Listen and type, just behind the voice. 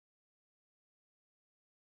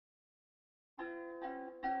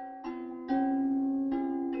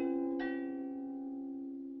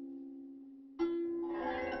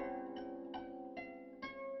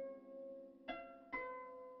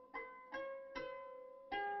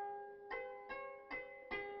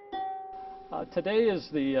Today is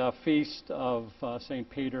the feast of St.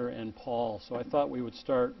 Peter and Paul, so I thought we would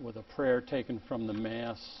start with a prayer taken from the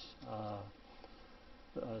Mass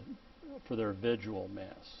for their vigil Mass.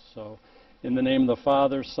 So, in the name of the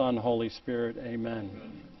Father, Son, Holy Spirit, Amen.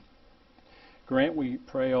 Grant, we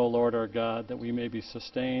pray, O Lord our God, that we may be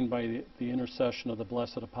sustained by the intercession of the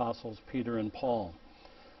blessed apostles Peter and Paul,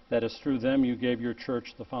 that as through them you gave your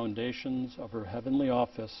church the foundations of her heavenly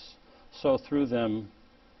office, so through them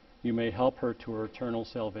you may help her to her eternal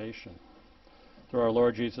salvation. Through our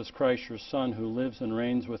Lord Jesus Christ, your Son, who lives and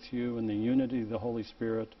reigns with you in the unity of the Holy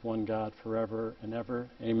Spirit, one God, forever and ever.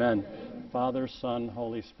 Amen. Father, Son,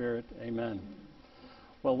 Holy Spirit, Amen.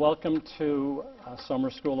 Well, welcome to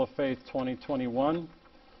Summer School of Faith 2021.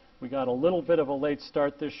 We got a little bit of a late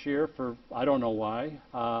start this year for, I don't know why,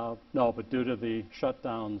 but due to the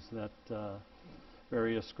shutdowns that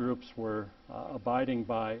various groups were abiding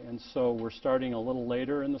by, and so we're starting a little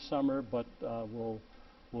later in the summer, but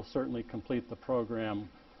we'll certainly complete the program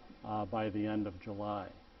by the end of July.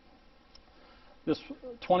 This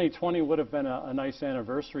 2020 would have been a nice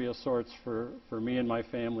anniversary of sorts for me and my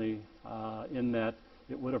family, in that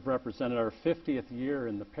it would have represented our 50th year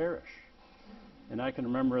in the parish. And I can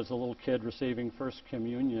remember as a little kid receiving First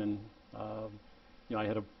Communion. I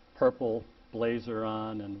had a purple blazer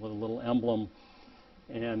on and with a little emblem,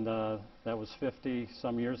 and that was 50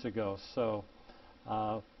 some years ago. So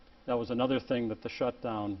that was another thing that the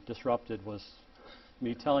shutdown disrupted, was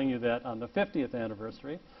me telling you that on the 50th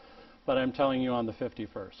anniversary, but I'm telling you on the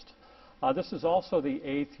 51st. This is also the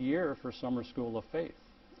 8th year for Summer School of Faith.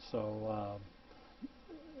 So,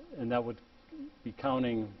 and that would be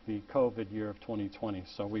counting the COVID year of 2020.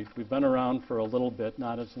 So we've been around for a little bit,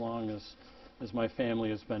 not as long as my family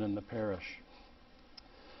has been in the parish.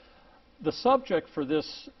 The subject for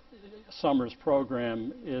this summer's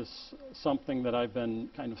program is something that I've been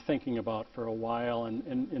kind of thinking about for a while, and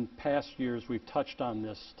in past years we've touched on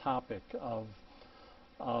this topic of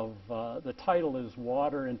the title is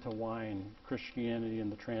Water into Wine, Christianity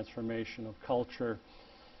and the Transformation of Culture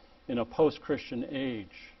in a Post-Christian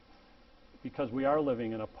Age, because we are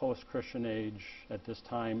living in a post-Christian age at this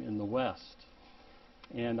time in the West.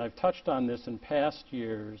 And I've touched on this in past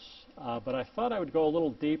years, but I thought I would go a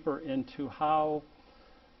little deeper into how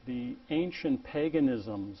the ancient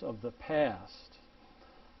paganisms of the past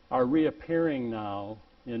are reappearing now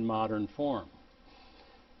in modern form.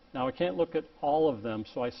 Now, I can't look at all of them,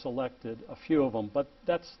 so I selected a few of them, but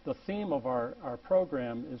that's the theme of our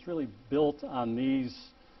program, is really built on these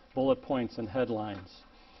bullet points and headlines.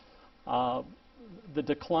 The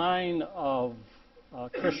decline of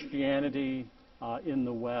Christianity in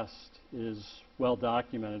the West is well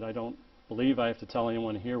documented. I don't believe I have to tell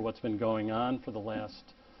anyone here what's been going on for the last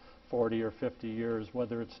 40 or 50 years,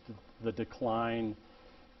 whether it's the decline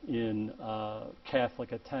in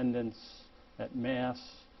Catholic attendance at Mass,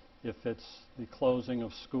 if it's the closing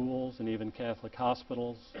of schools and even Catholic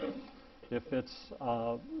hospitals, if it's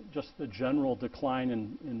just the general decline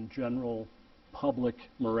in general public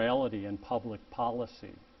morality and public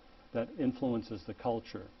policy that influences the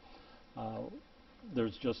culture.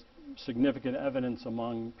 There's just significant evidence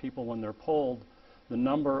among people when they're polled. The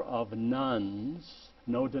number of nuns,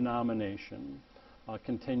 no denomination,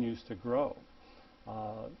 continues to grow.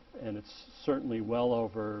 And it's certainly well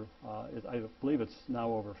over, I believe it's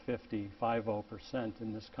now over 50%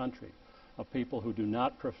 in this country, of people who do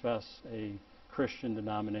not profess a Christian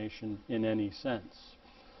denomination in any sense.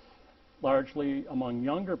 Largely among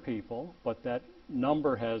younger people, but that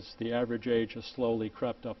number the average age has slowly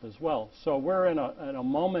crept up as well. So we're in a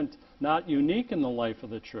moment not unique in the life of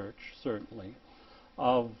the church, certainly,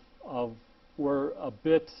 of we're a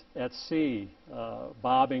bit at sea,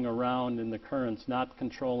 bobbing around in the currents, not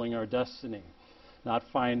controlling our destiny, not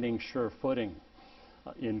finding sure footing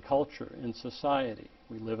in culture, in society.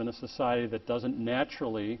 We live in a society that doesn't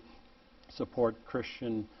naturally support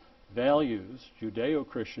Christian values,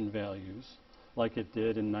 Judeo-Christian values, like it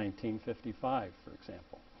did in 1955, for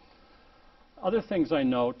example. Other things I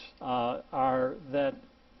note are that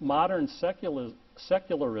modern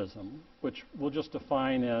secularism, which we'll just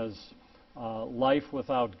define as life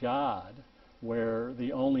without God, where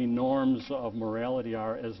the only norms of morality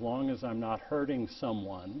are, as long as I'm not hurting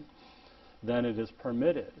someone, then it is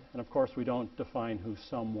permitted. And of course we don't define who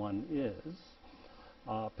someone is,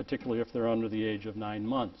 particularly if they're under the age of 9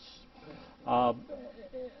 months.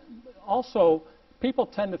 Also, people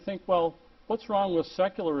tend to think, well, what's wrong with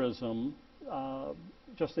secularism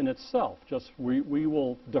just in itself? Just we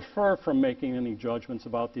will defer from making any judgments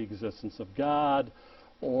about the existence of God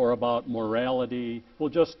or about morality. We'll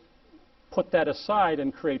just put that aside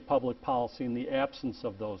and create public policy in the absence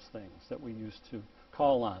of those things that we used to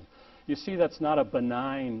call on. You see, that's not a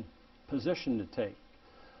benign position to take.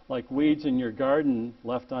 Like weeds in your garden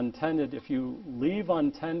left untended, if you leave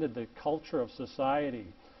untended the culture of society,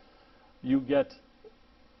 you get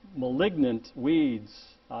malignant weeds,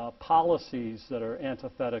 policies that are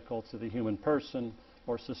antithetical to the human person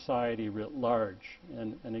or society writ large.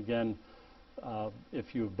 And again,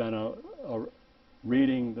 if you've been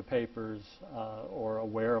reading the papers or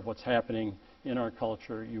aware of what's happening in our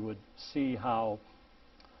culture, you would see how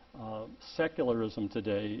secularism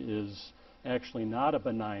today is actually not a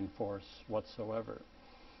benign force whatsoever.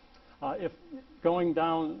 If going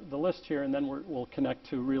down the list here, and then we'll connect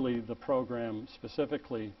to really the program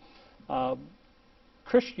specifically,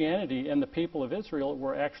 Christianity and the people of Israel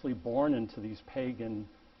were actually born into these pagan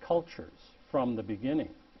cultures from the beginning.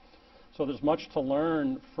 So there's much to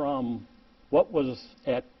learn from what was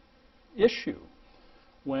at issue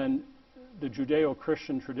when the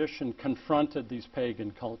Judeo-Christian tradition confronted these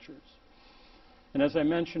pagan cultures. And as I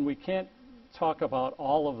mentioned, we can't talk about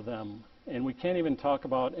all of them, and we can't even talk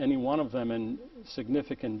about any one of them in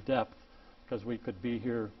significant depth, because we could be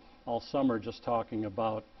here all summer just talking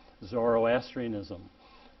about Zoroastrianism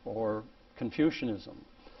or Confucianism.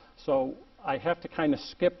 So I have to kind of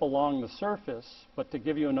skip along the surface, but to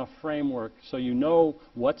give you enough framework so you know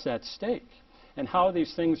what's at stake and how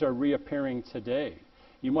these things are reappearing today.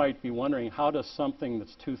 You might be wondering, how does something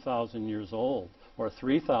that's 2,000 years old or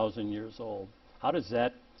 3,000 years old, how does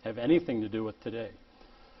that have anything to do with today?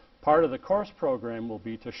 Part of the course program will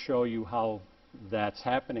be to show you how that's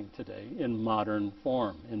happening today in modern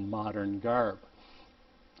form, in modern garb.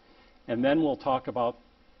 And then we'll talk about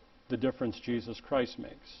the difference Jesus Christ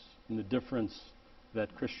makes and the difference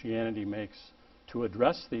that Christianity makes to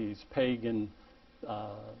address these pagan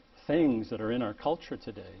things that are in our culture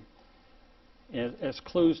today as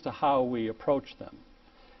clues to how we approach them.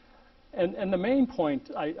 And the main point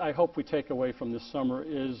I hope we take away from this summer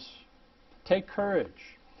is take courage.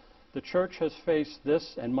 The church has faced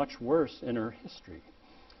this and much worse in her history.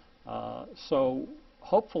 So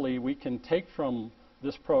hopefully we can take from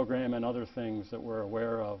this program and other things that we're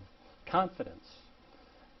aware of confidence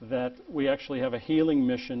that we actually have a healing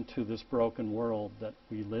mission to this broken world that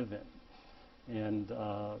we live in. And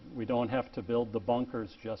we don't have to build the bunkers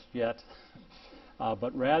just yet,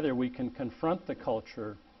 but rather we can confront the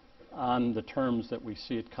culture on the terms that we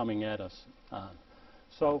see it coming at us on.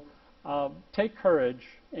 So take courage,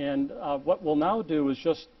 and what we'll now do is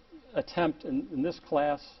just attempt in this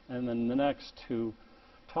class and then the next to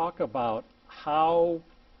talk about how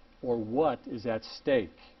or what is at stake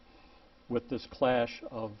with this clash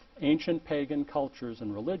of ancient pagan cultures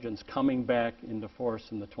and religions coming back into force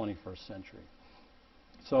in the 21st century.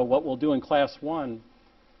 So what we'll do in class 1,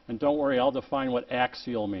 and don't worry, I'll define what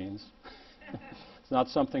axial means. It's not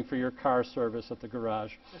something for your car service at the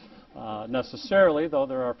garage necessarily, though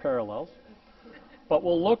there are parallels. But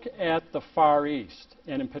we'll look at the Far East,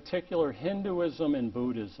 and in particular Hinduism and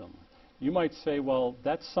Buddhism. You might say, well,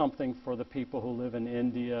 that's something for the people who live in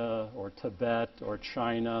India or Tibet or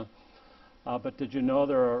China. But did you know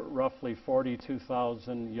there are roughly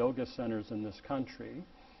 42,000 yoga centers in this country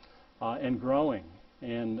and growing?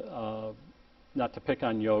 And not to pick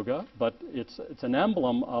on yoga, but it's an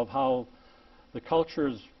emblem of how the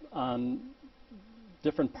cultures on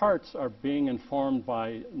different parts are being informed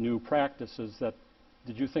by new practices that,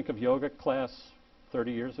 did you think of yoga class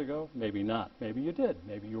 30 years ago? Maybe not. Maybe you did.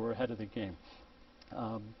 Maybe you were ahead of the game.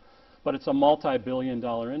 But it's a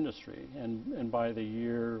multi-billion-dollar industry, and by the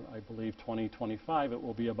year, I believe, 2025, it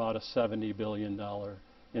will be about a $70 billion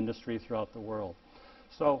industry throughout the world.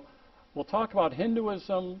 So we'll talk about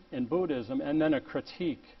Hinduism and Buddhism, and then a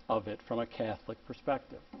critique of it from a Catholic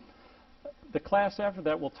perspective. The class after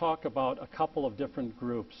that will talk about a couple of different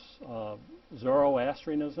groups.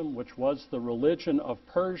 Zoroastrianism, which was the religion of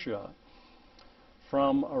Persia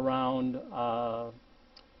from around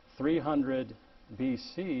 300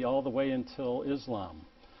 BC all the way until Islam.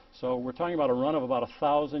 So we're talking about a run of about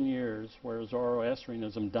 1,000 years where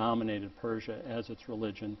Zoroastrianism dominated Persia as its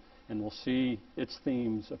religion, and we'll see its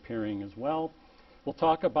themes appearing as well. We'll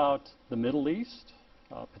talk about the Middle East,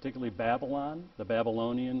 particularly Babylon, the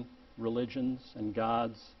Babylonian religions and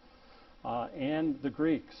gods, and the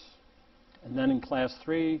Greeks. And then in class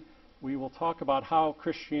 3, we will talk about how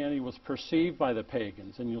Christianity was perceived by the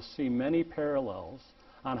pagans, and you'll see many parallels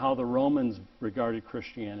on how the Romans regarded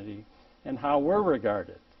Christianity and how we're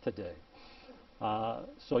regarded today.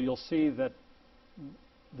 So you'll see that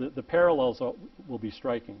the parallels will be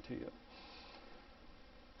striking to you.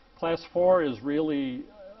 Class 4 is really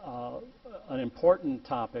an important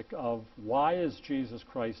topic of why is Jesus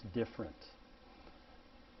Christ different?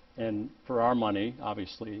 And for our money,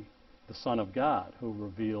 obviously, the Son of God who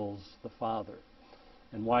reveals the Father.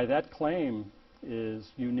 And why that claim is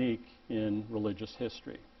unique in religious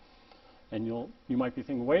history. And you might be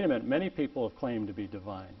thinking, wait a minute, many people have claimed to be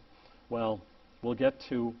divine. Well, we'll get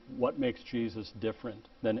to what makes Jesus different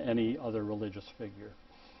than any other religious figure.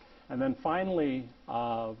 And then finally,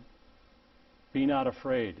 be not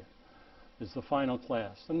afraid is the final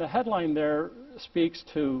class. And the headline there speaks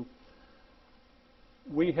to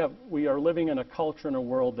we are living in a culture and a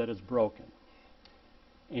world that is broken.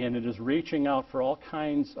 And it is reaching out for all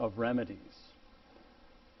kinds of remedies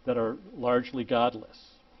that are largely godless.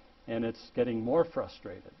 And it's getting more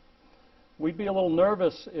frustrated. We'd be a little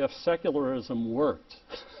nervous if secularism worked,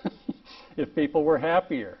 if people were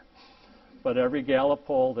happier. But every Gallup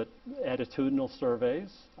poll, that attitudinal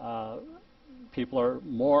surveys, people are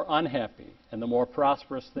more unhappy. And the more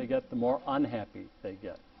prosperous they get, the more unhappy they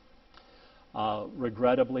get.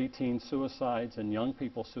 Regrettably, teen suicides and young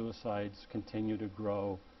people suicides continue to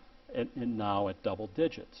grow now at double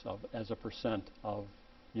digits as a percent of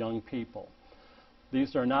young people.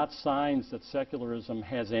 These are not signs that secularism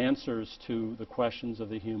has answers to the questions of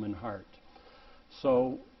the human heart.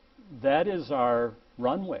 So that is our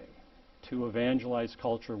runway to evangelize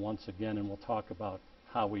culture once again, and we'll talk about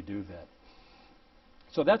how we do that.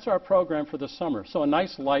 So that's our program for the summer. So a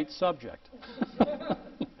nice light subject.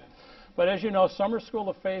 But as you know, Summer School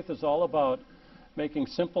of Faith is all about making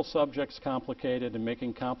simple subjects complicated and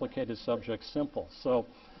making complicated subjects simple. So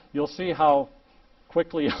you'll see how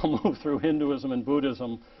quickly I'll move through Hinduism and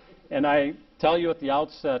Buddhism. And I tell you at the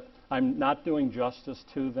outset, I'm not doing justice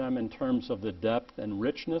to them in terms of the depth and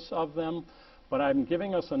richness of them, but I'm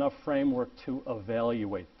giving us enough framework to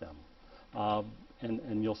evaluate them.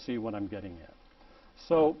 And you'll see what I'm getting at.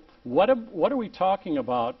 So what are we talking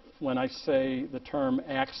about when I say the term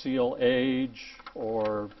axial age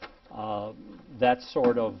or that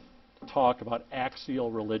sort of talk about axial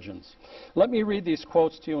religions? Let me read these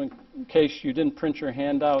quotes to you in case you didn't print your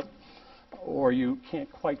handout or you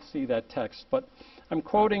can't quite see that text. But I'm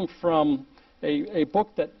quoting from a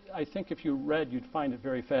book that I think if you read, you'd find it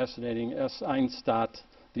very fascinating, S. Einstadt,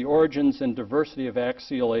 The Origins and Diversity of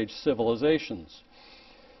Axial Age Civilizations.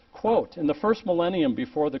 Quote, in the first millennium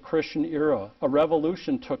before the Christian era, a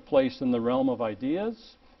revolution took place in the realm of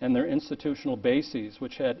ideas and their institutional bases,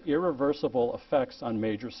 which had irreversible effects on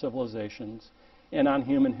major civilizations and on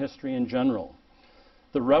human history in general.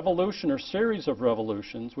 The revolution or series of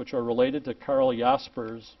revolutions, which are related to Karl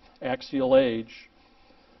Jasper's axial age,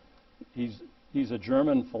 he's a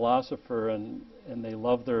German philosopher, and they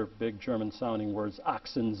love their big German-sounding words,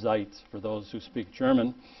 Achsenzeit, for those who speak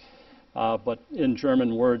German. But in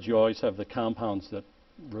German words, you always have the compounds that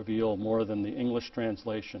reveal more than the English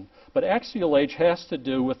translation. But axial age has to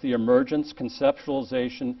do with the emergence,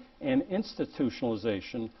 conceptualization, and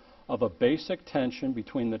institutionalization of a basic tension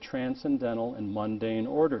between the transcendental and mundane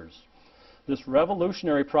orders. This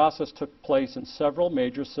revolutionary process took place in several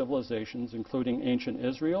major civilizations, including ancient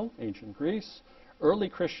Israel, ancient Greece, early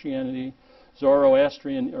Christianity,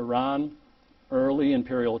 Zoroastrian Iran, early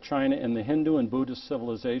imperial China, and the Hindu and Buddhist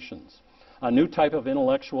civilizations. A new type of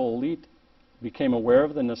intellectual elite became aware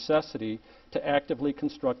of the necessity to actively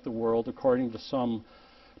construct the world according to some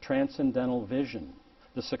transcendental vision.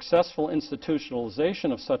 The successful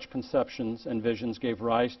institutionalization of such conceptions and visions gave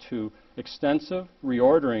rise to extensive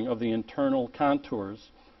reordering of the internal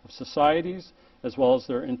contours of societies as well as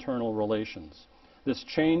their internal relations. This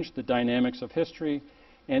changed the dynamics of history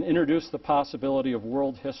and introduced the possibility of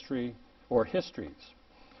world history or histories.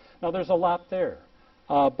 Now there's a lot there,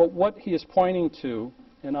 but what he is pointing to,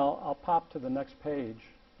 and I'll pop to the next page,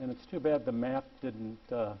 and it's too bad the map didn't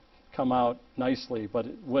come out nicely, but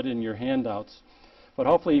it would in your handouts. But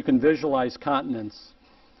hopefully you can visualize continents.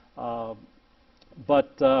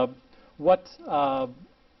 What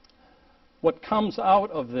comes out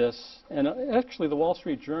of this, and actually the Wall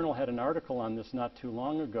Street Journal had an article on this not too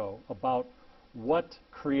long ago about what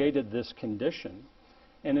created this condition.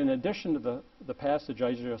 And in addition to the passage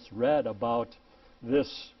I just read about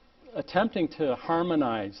this attempting to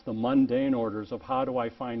harmonize the mundane orders of how do I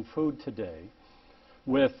find food today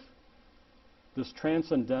with this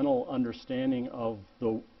transcendental understanding of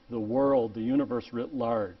the world, the universe writ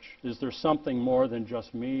large. Is there something more than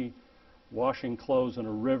just me washing clothes in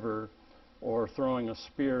a river or throwing a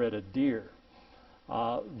spear at a deer?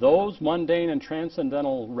 Those mundane and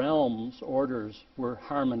transcendental realms, orders, were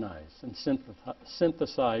harmonized and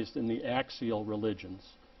synthesized in the axial religions,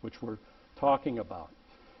 which we're talking about.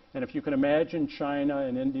 And if you can imagine China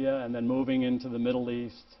and India and then moving into the Middle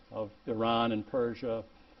East of Iran and Persia,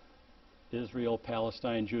 Israel,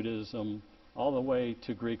 Palestine, Judaism, all the way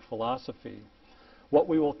to Greek philosophy. What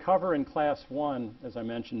we will cover in class 1, as I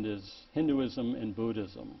mentioned, is Hinduism and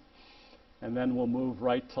Buddhism. And then we'll move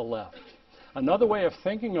right to left. Another way of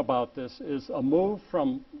thinking about this is a move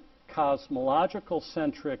from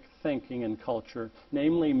cosmological-centric thinking and culture,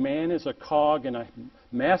 namely man is a cog in a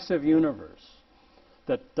massive universe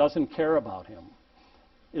that doesn't care about him,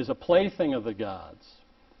 is a plaything of the gods.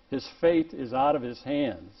 His fate is out of his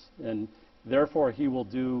hands, and therefore he will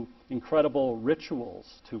do incredible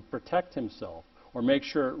rituals to protect himself or make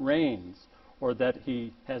sure it rains or that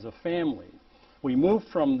he has a family. We move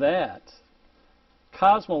from that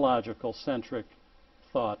cosmological-centric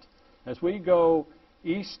thought as we go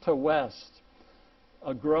east to west,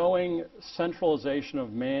 a growing centralization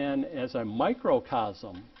of man as a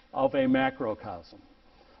microcosm of a macrocosm.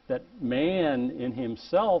 That man in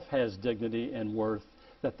himself has dignity and worth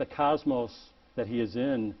that the cosmos that he is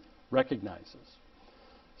in recognizes.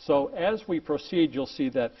 So as we proceed, you'll see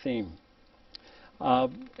that theme.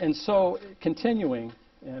 And so continuing,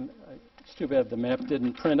 and it's too bad the map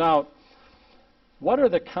didn't print out, what are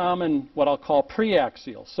the common, what I'll call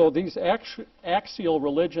pre-axial? So these axial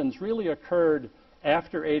religions really occurred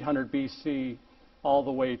after 800 BC all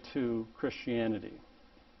the way to Christianity.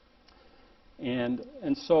 And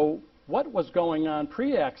so what was going on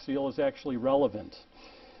pre-axial is actually relevant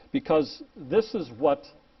because this is what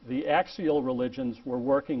the axial religions were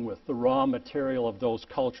working with, the raw material of those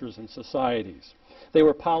cultures and societies. They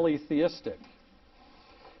were polytheistic.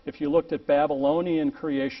 If you looked at Babylonian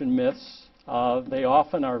creation myths, they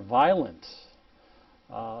often are violent.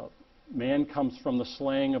 Man comes from the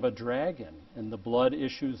slaying of a dragon, and the blood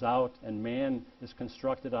issues out, and man is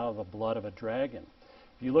constructed out of the blood of a dragon.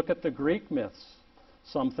 If you look at the Greek myths,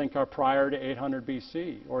 some think are prior to 800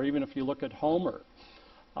 BC, or even if you look at Homer,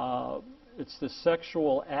 it's the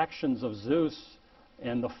sexual actions of Zeus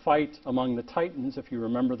and the fight among the Titans, if you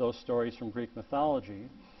remember those stories from Greek mythology,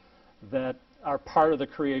 that are part of the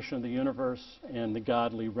creation of the universe and the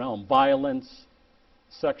godly realm. Violence,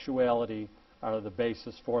 sexuality are the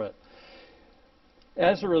basis for it.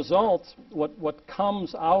 As a result, what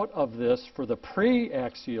comes out of this for the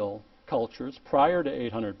pre-axial cultures prior to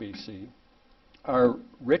 800 BC are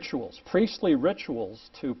rituals, priestly rituals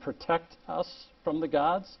to protect us from the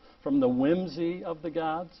gods, from the whimsy of the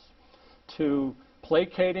gods, to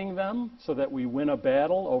placating them so that we win a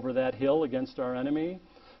battle over that hill against our enemy,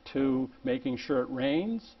 to making sure it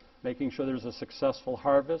rains, making sure there's a successful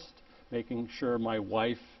harvest, making sure my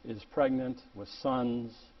wife is pregnant with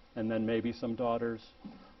sons and then maybe some daughters,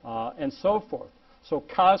 and so forth. So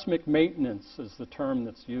cosmic maintenance is the term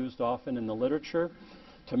that's used often in the literature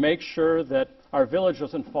to make sure that our village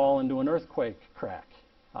doesn't fall into an earthquake crack,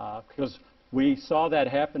 because we saw that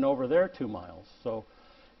happen over there 2 miles. So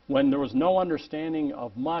when there was no understanding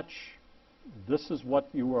of much, this is what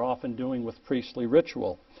you were often doing with priestly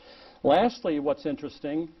ritual. Lastly, what's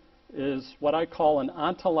interesting is what I call an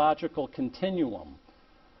ontological continuum.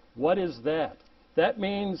 What is that? That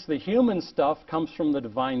means the human stuff comes from the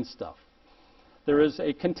divine stuff. There is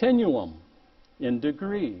a continuum in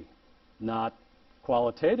degree, not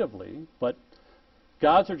qualitatively, but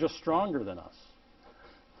gods are just stronger than us.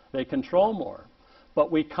 They control more,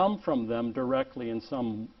 but we come from them directly in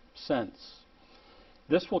some sense.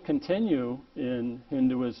 This will continue in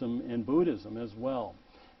Hinduism and Buddhism as well,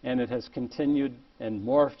 and it has continued and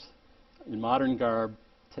morphed in modern garb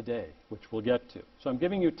today, which we'll get to. So I'm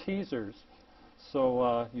giving you teasers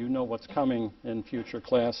so you know what's coming in future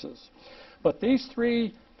classes. But these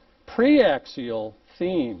 3 pre-axial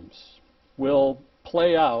themes will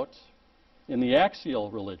play out in the axial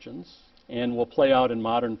religions and will play out in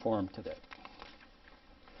modern form today.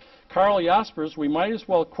 Karl Jaspers, we might as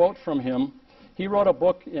well quote from him. He wrote a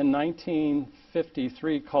book in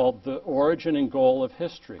 1953 called The Origin and Goal of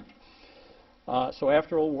History. So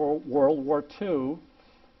after World War II,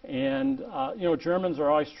 and you know, Germans are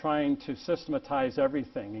always trying to systematize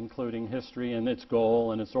everything, including history and its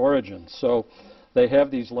goal and its origins. So they have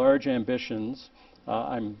these large ambitions.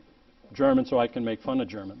 I'm German, so I can make fun of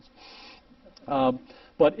Germans.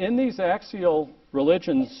 But in these axial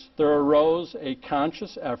religions, there arose a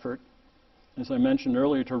conscious effort, as I mentioned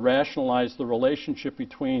earlier, to rationalize the relationship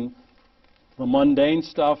between the mundane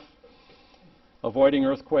stuff, avoiding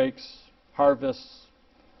earthquakes, harvests,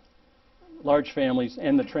 large families,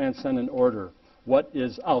 and the transcendent order, what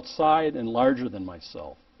is outside and larger than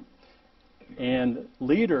myself. And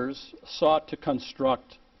leaders sought to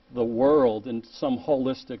construct the world in some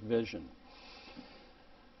holistic vision.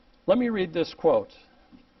 Let me read this quote.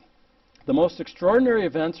 The most extraordinary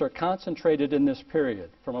events are concentrated in this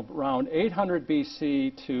period, from around 800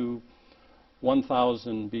 BC to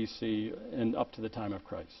 1000 BC and up to the time of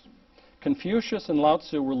Christ. Confucius and Lao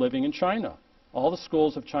Tzu were living in China. All the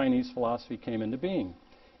schools of Chinese philosophy came into being.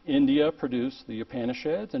 India produced the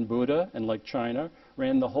Upanishads, and Buddha, and like China,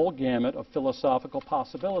 ran the whole gamut of philosophical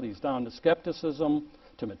possibilities, down to skepticism,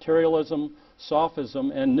 to materialism,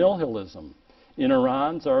 sophism, and nihilism. In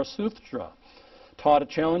Iran, Zarathustra taught a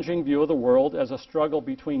challenging view of the world as a struggle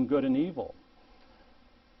between good and evil.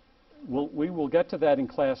 We will get to that in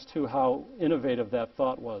class too, how innovative that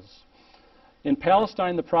thought was. In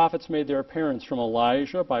Palestine, the prophets made their appearance, from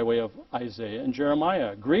Elijah by way of Isaiah and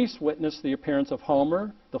Jeremiah. Greece witnessed the appearance of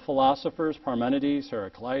Homer, the philosophers Parmenides,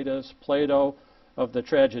 Heraclitus, Plato, of the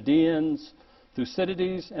tragedians,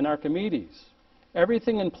 Thucydides, and Archimedes.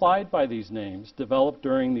 Everything implied by these names developed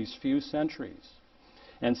during these few centuries,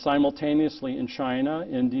 and simultaneously in China,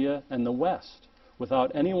 India, and the West,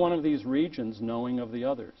 without any one of these regions knowing of the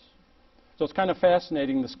others. So it's kind of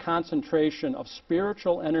fascinating, this concentration of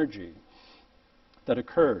spiritual energy that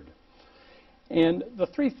occurred. And the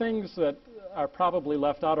three things that are probably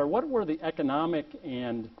left out are, what were the economic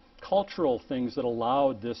and cultural things that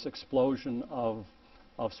allowed this explosion of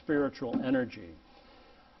spiritual energy?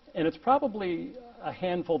 And it's probably a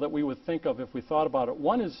handful that we would think of if we thought about it.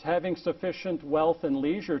 One is having sufficient wealth and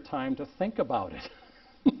leisure time to think about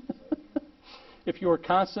it. If you were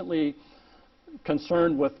constantly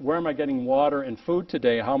concerned with, where am I getting water and food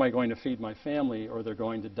today, how am I going to feed my family, or they're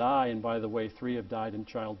going to die, and by the way, 3 have died in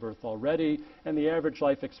childbirth already, and the average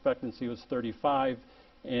life expectancy was 35,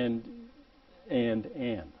 and.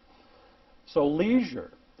 So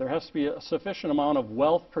leisure, there has to be a sufficient amount of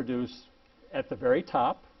wealth produced at the very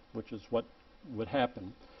top, which is what would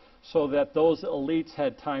happen, so that those elites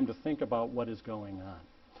had time to think about what is going on.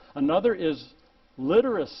 Another is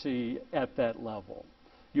literacy at that level.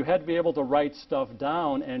 You had to be able to write stuff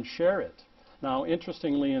down and share it. Now,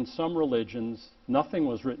 interestingly, in some religions, nothing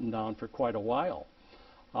was written down for quite a while,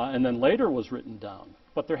 and then later was written down.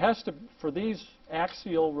 But there has to, for these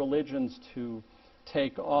axial religions to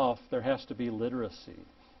take off, there has to be literacy.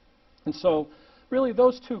 And so, really,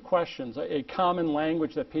 those two questions, a common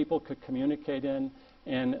language that people could communicate in,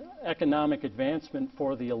 and economic advancement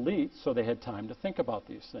for the elite, so they had time to think about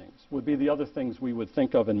these things, would be the other things we would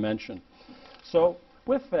think of and mention. So,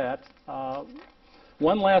 with that,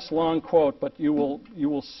 one last long quote, but you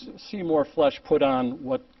will see more flesh put on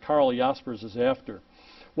what Karl Jaspers is after.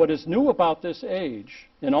 What is new about this age,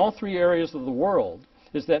 in all 3 areas of the world,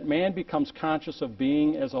 is that man becomes conscious of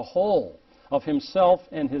being as a whole, of himself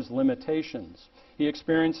and his limitations. He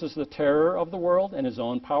experiences the terror of the world and his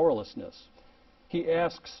own powerlessness. He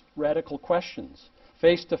asks radical questions.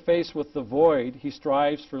 Face to face with the void, he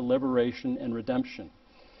strives for liberation and redemption.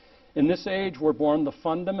 In this age were born the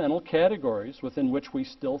fundamental categories within which we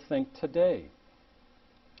still think today.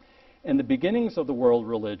 And the beginnings of the world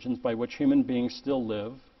religions by which human beings still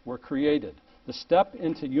live were created. The step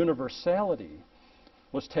into universality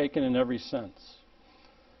was taken in every sense.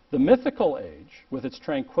 The mythical age, with its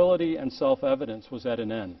tranquility and self-evidence, was at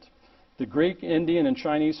an end. The Greek, Indian, and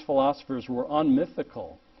Chinese philosophers were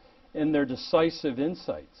unmythical in their decisive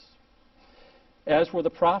insights, as were the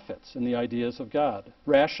prophets in the ideas of God.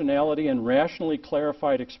 Rationality and rationally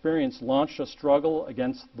clarified experience launched a struggle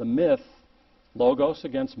against the myth, logos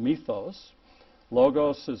against mythos.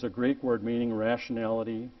 Logos is a Greek word meaning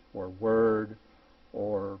rationality, or word,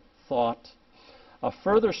 or thought. A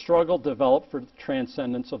further struggle developed for the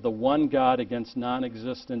transcendence of the one God against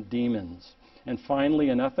non-existent demons. And finally,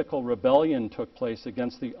 an ethical rebellion took place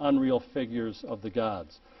against the unreal figures of the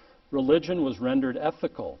gods. Religion was rendered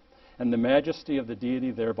ethical, and the majesty of the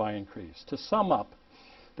deity thereby increased. To sum up,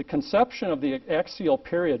 the conception of the axial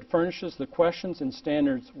period furnishes the questions and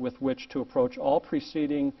standards with which to approach all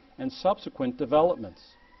preceding and subsequent developments.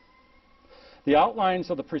 The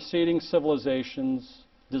outlines of the preceding civilizations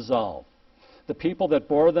dissolve. The people that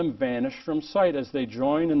bore them vanish from sight as they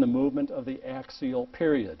join in the movement of the axial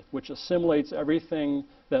period, which assimilates everything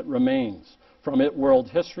that remains. From it, world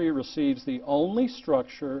history receives the only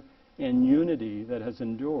structure and unity that has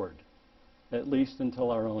endured, at least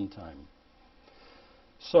until our own time.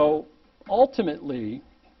 So, ultimately,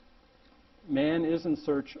 man is in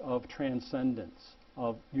search of transcendence,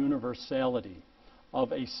 of universality,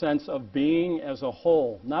 of a sense of being as a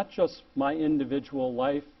whole, not just my individual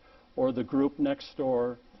life or the group next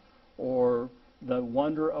door or the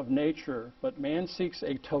wonder of nature, but man seeks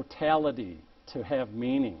a totality to have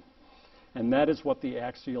meaning. And that is what the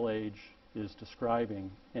axial age is describing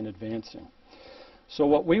and advancing. So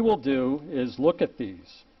what we will do is look at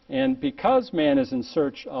these. And because man is in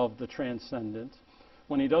search of the transcendent,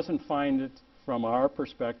 when he doesn't find it from our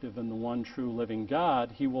perspective in the one true living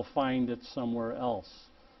God, he will find it somewhere else.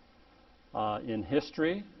 In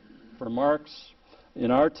history, for Marx,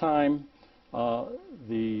 in our time,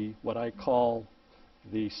 what I call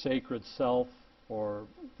the sacred self, or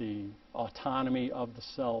the autonomy of the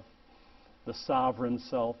self, the sovereign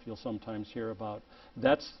self you'll sometimes hear about,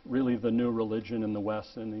 that's really the new religion in the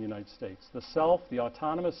West and in the United States. The self, the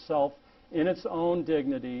autonomous self, in its own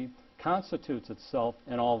dignity, constitutes itself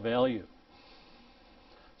in all value.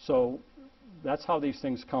 So that's how these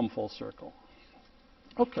things come full circle.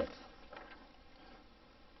 Okay.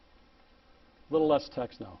 A little less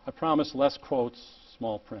text now. I promise less quotes,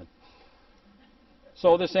 small print.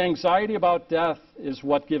 So this anxiety about death is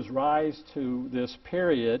what gives rise to this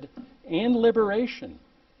period and liberation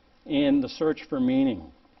in the search for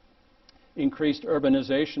meaning. Increased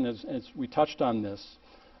urbanization, as we touched on this,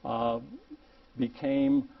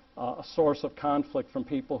 became a source of conflict from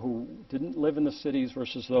people who didn't live in the cities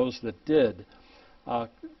versus those that did.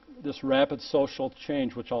 This rapid social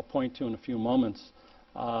change, which I'll point to in a few moments,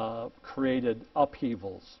 created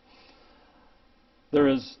upheavals. There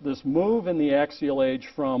is this move in the Axial Age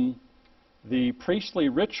from the priestly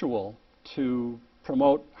ritual to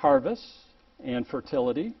promote harvests and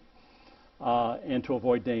fertility and to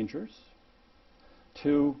avoid dangers,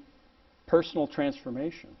 to personal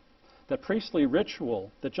transformation. That priestly ritual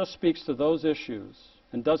that just speaks to those issues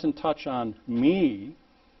and doesn't touch on me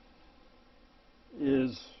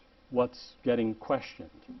is what's getting questioned.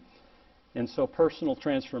 And so personal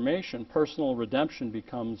transformation, personal redemption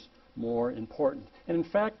becomes more important. And in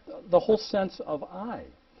fact, the whole sense of I.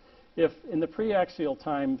 If in the pre-axial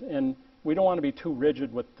time, and we don't want to be too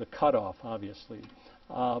rigid with the cutoff, obviously,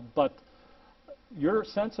 but your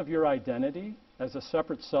sense of your identity as a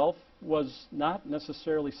separate self was not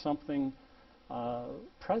necessarily something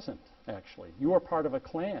present, actually. You were part of a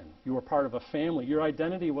clan. You were part of a family. Your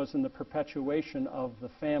identity was in the perpetuation of the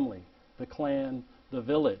family, the clan, the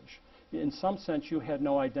village. In some sense, you had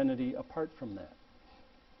no identity apart from that.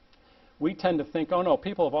 We tend to think, oh no,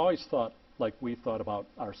 people have always thought like we thought about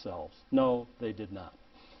ourselves. No, they did not.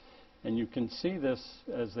 And you can see this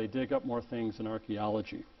as they dig up more things in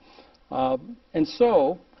archaeology. And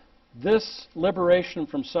so, this liberation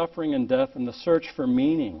from suffering and death and the search for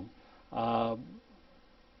meaning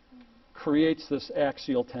creates this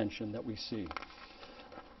axial tension that we see.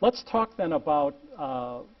 Let's talk then about,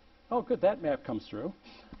 oh good, that map comes through.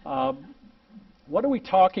 What are we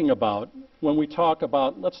talking about when we talk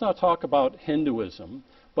about, let's not talk about Hinduism,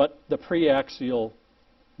 but the pre-axial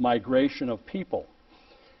migration of people.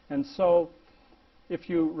 And so, if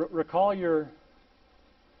you recall your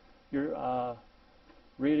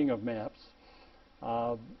reading of maps,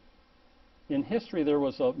 in history there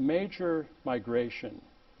was a major migration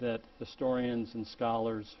that historians and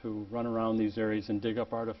scholars who run around these areas and dig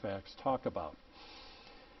up artifacts talk about.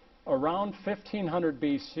 Around 1500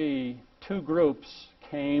 BC, two groups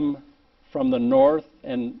came from the north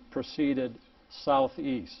and proceeded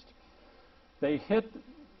southeast. They hit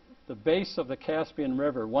the base of the Caspian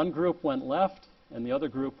River. One group went left and the other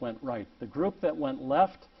group went right. The group that went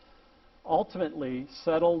left ultimately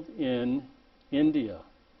settled in India,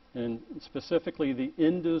 and specifically the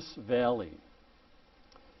Indus Valley.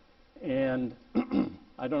 And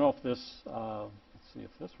I don't know if this, let's see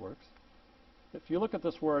if this works. If you look at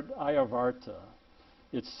this word Ayavarta,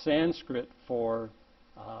 it's Sanskrit for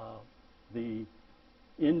the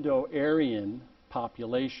Indo-Aryan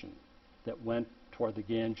population that went toward the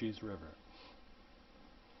Ganges River.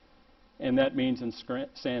 And that means in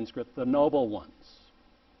Sanskrit, the noble ones.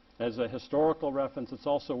 As a historical reference, it's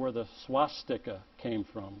also where the swastika came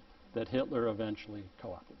from that Hitler eventually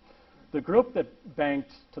co-opted. The group that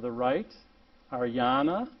banked to the right,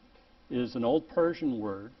 Aryana, is an old Persian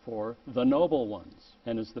word for the noble ones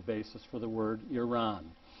and is the basis for the word Iran.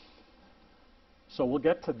 So we'll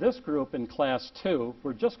get to this group in class 2.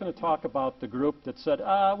 We're just going to talk about the group that said,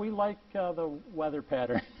 we like the weather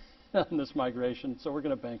pattern on this migration, so we're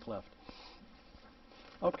going to bank left.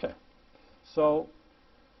 Okay. So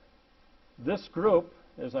this group,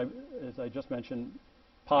 as I just mentioned,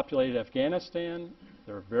 populated Afghanistan.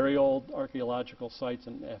 There are very old archaeological sites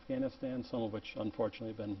in Afghanistan, some of which unfortunately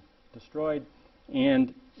have been destroyed,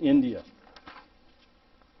 and India.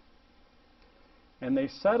 And they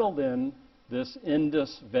settled in this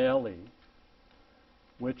Indus Valley,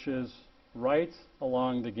 which is right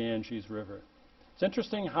along the Ganges River. It's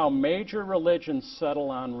interesting how major religions settle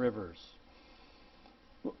on rivers.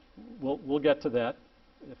 We'll get to that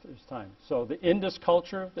if there's time. So the Indus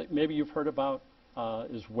culture that maybe you've heard about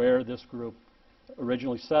is where this group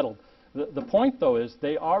originally settled. The point, though, is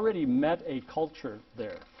they already met a culture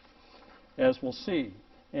there, as we'll see.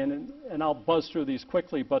 And I'll buzz through these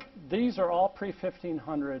quickly, but these are all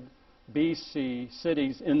pre-1500 BC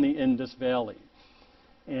cities in the Indus Valley.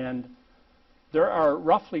 And there are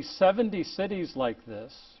roughly 70 cities like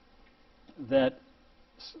this that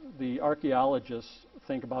the archaeologists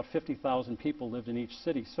think about 50,000 people lived in each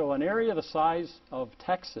city. So an area the size of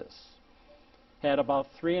Texas had about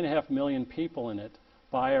 3.5 million people in it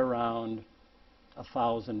by around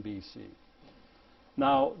 1000 BC.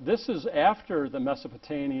 Now, this is after the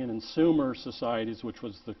Mesopotamian and Sumer societies, which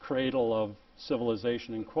was the cradle of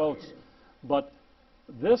civilization in quotes, but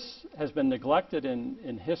this has been neglected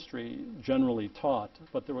in history, generally taught,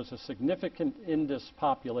 but there was a significant Indus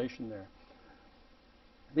population there.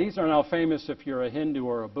 These are now famous if you're a Hindu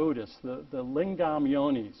or a Buddhist. The lingam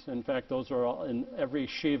yonis, in fact, those are all in every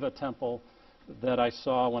Shiva temple that I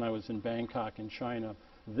saw when I was in Bangkok in China.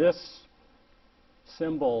 This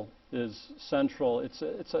symbol is central. It's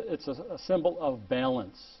a symbol of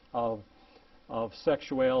balance, of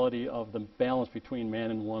sexuality, of the balance between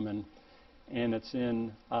man and woman, and it's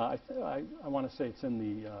in I want to say it's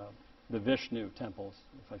in the Vishnu temples,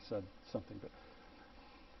 if I said something good.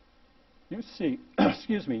 You see,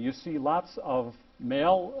 excuse me, you see lots of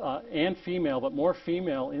male and female, but more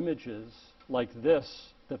female images like this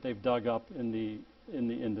that they've dug up in the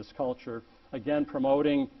Indus culture. Again,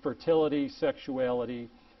 promoting fertility, sexuality.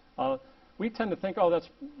 We tend to think, oh, that's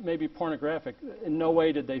maybe pornographic. In no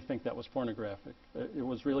way did they think that was pornographic. It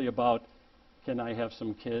was really about, can I have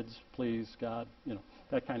some kids, please, God? You know,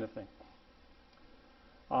 that kind of thing.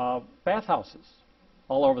 Bathhouses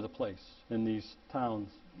all over the place in these towns.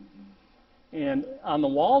 And on the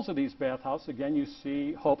walls of these bathhouses, again, you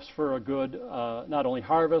see hopes for a good, not only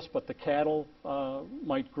harvest, but the cattle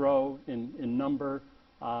might grow in number,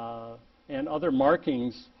 and other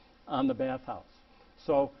markings on the bathhouse.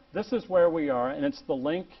 So this is where we are, and it's the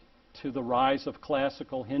link to the rise of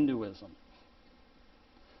classical Hinduism.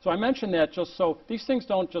 So I mention that just so these things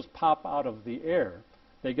don't just pop out of the air.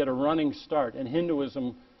 They get a running start, and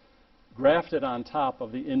Hinduism grafted on top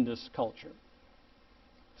of the Indus culture.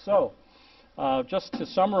 So just to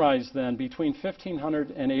summarize then, between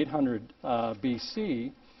 1500 and 800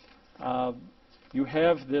 BC, you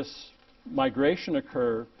have this migration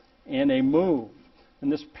occur and a move.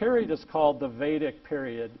 And this period is called the Vedic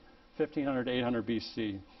period, 1500 to 800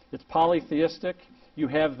 BC. It's polytheistic. You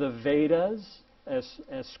have the Vedas as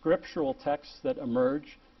scriptural texts that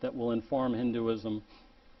emerge that will inform Hinduism.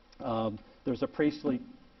 There's a priestly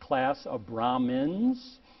class of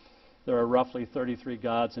Brahmins. There are roughly 33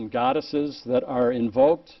 gods and goddesses that are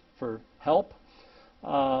invoked for help.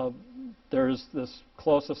 There's this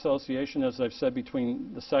close association, as I've said,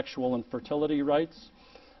 between the sexual and fertility rites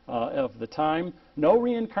of the time. No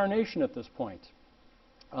reincarnation at this point.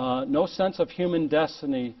 No sense of human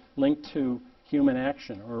destiny linked to human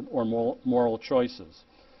action or moral choices.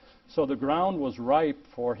 So the ground was ripe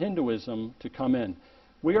for Hinduism to come in.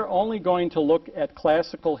 We are only going to look at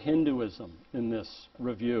classical Hinduism in this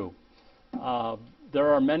review.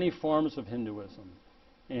 There are many forms of Hinduism.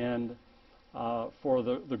 And for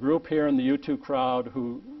the group here in the YouTube crowd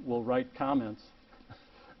who will write comments,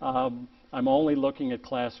 I'm only looking at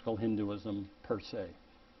classical Hinduism per se.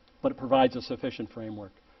 But it provides a sufficient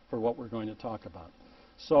framework for what we're going to talk about.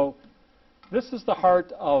 So this is the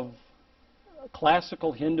heart of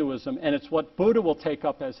classical Hinduism, and it's what Buddha will take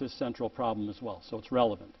up as his central problem as well, so it's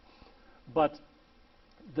relevant. But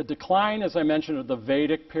the decline, as I mentioned, of the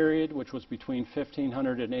Vedic period, which was between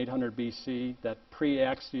 1500 and 800 BC, that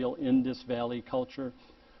pre-Axial Indus Valley culture,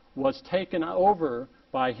 was taken over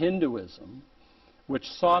by Hinduism, which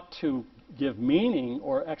sought to give meaning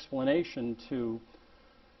or explanation to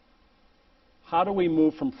how do we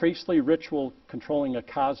move from priestly ritual controlling a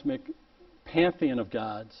cosmic pantheon of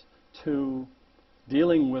gods to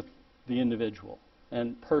dealing with the individual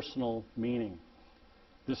and personal meaning.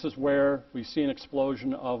 This is where we see an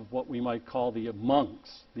explosion of what we might call the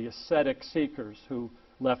monks, the ascetic seekers who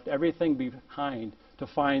left everything behind to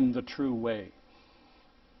find the true way.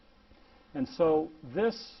 And so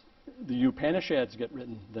the Upanishads get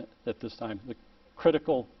written at this time, the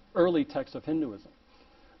critical early texts of Hinduism.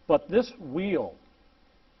 But this wheel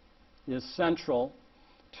is central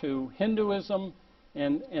to Hinduism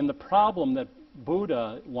and the problem that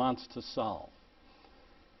Buddha wants to solve.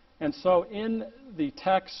 And so in the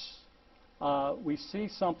texts, we see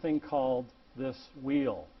something called this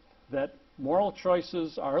wheel, that moral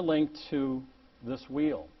choices are linked to this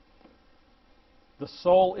wheel. The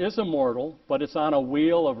soul is immortal, but it's on a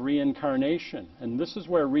wheel of reincarnation, and this is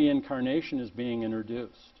where reincarnation is being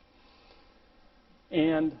introduced.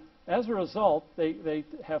 And as a result, they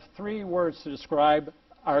have three words to describe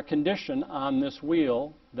our condition on this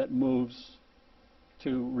wheel that moves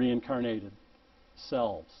to reincarnated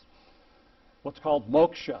selves. What's called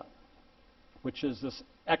moksha, which is this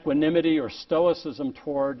equanimity or stoicism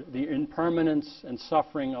toward the impermanence and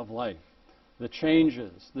suffering of life, the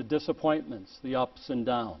changes, the disappointments, the ups and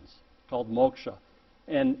downs, called moksha.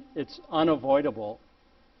 And it's unavoidable.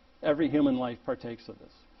 Every human life partakes of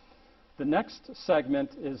this. The next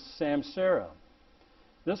segment is samsara.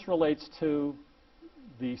 This relates to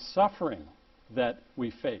the suffering that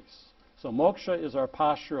we face. So moksha is our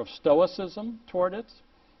posture of stoicism toward it,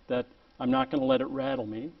 that I'm not going to let it rattle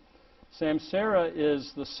me. Samsara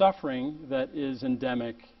is the suffering that is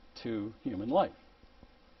endemic to human life.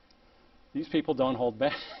 These people don't hold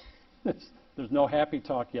back. There's no happy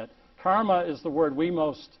talk yet. Karma is the word we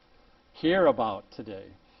most hear about today.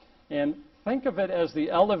 And think of it as the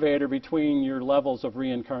elevator between your levels of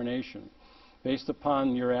reincarnation. Based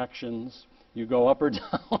upon your actions, you go up or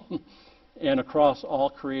down and across all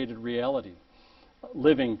created reality,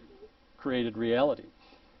 living created reality.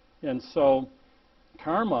 And so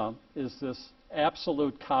karma is this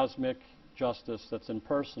absolute cosmic justice that's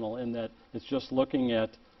impersonal, in that it's just looking at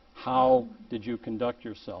how did you conduct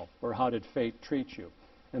yourself, or how did fate treat you.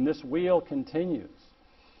 And this wheel continues.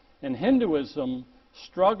 And Hinduism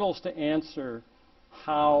struggles to answer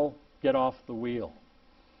how get off the wheel.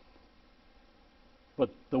 But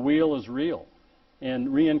the wheel is real,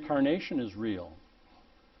 and reincarnation is real.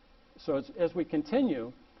 So as we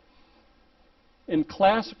continue, in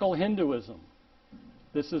classical Hinduism,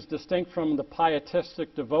 this is distinct from the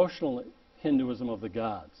pietistic devotional Hinduism of the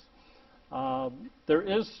gods. There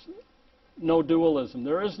is no dualism.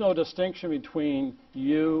 There is no distinction between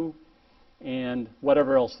you and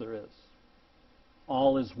whatever else there is.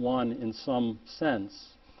 All is one in some sense.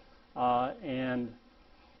 And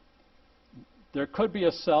there could be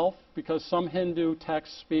a self, because some Hindu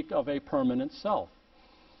texts speak of a permanent self.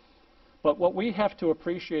 But what we have to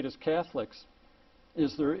appreciate as Catholics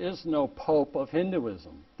is there is no pope of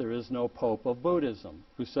Hinduism. There is no pope of Buddhism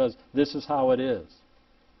who says, this is how it is,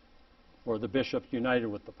 or the bishop united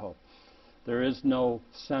with the pope. There is no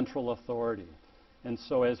central authority. And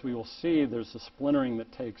so as we will see, there's a splintering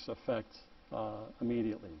that takes effect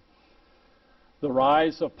immediately. The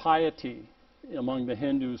rise of piety among the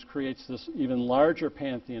Hindus creates this even larger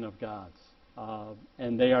pantheon of gods,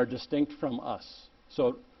 and they are distinct from us.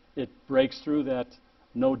 So it breaks through that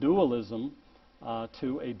no dualism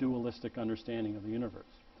to a dualistic understanding of the universe.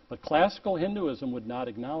 But classical Hinduism would not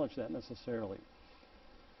acknowledge that necessarily.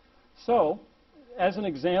 So, as an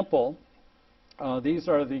example, these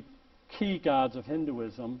are the key gods of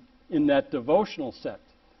Hinduism in that devotional sect: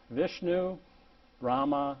 Vishnu,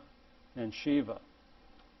 Brahma, and Shiva.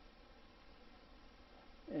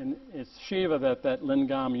 And it's Shiva that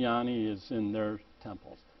Lingam Yani is in their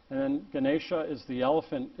temples. And then Ganesha is the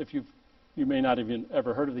elephant. You may not have even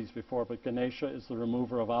ever heard of these before, but Ganesha is the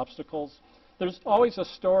remover of obstacles. There's always a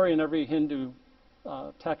story in every Hindu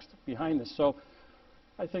text behind this. So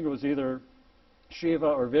I think it was either Shiva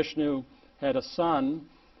or Vishnu had a son,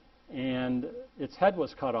 and its head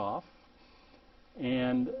was cut off.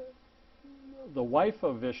 And the wife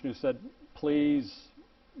of Vishnu said, please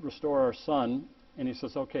restore our son. And he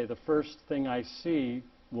says, okay, the first thing I see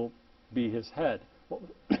will be his head. Well,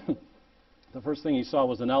 the first thing he saw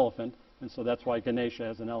was an elephant, and so that's why Ganesha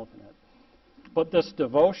has an elephant head. But this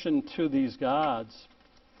devotion to these gods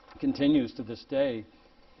continues to this day.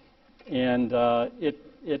 And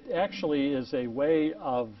it actually is a way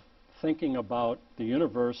of thinking about the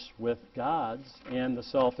universe with gods and the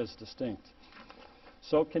self as distinct.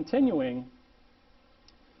 So continuing,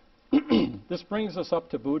 this brings us up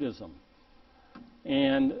to Buddhism.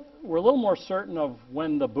 And we're a little more certain of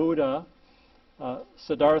when the Buddha,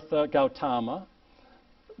 Siddhartha Gautama,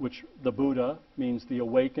 which the Buddha means the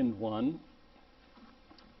awakened one.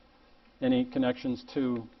 Any connections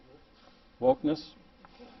to wokeness?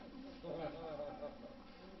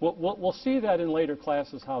 We'll see that in later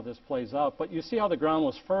classes how this plays out. But you see how the ground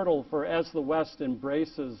was fertile for, as the West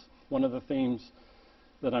embraces, one of the themes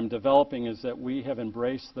that I'm developing is that we have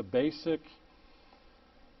embraced the basic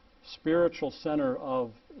spiritual center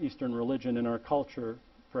of Eastern religion in our culture,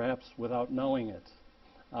 perhaps without knowing it.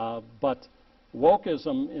 But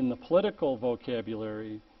wokeism in the political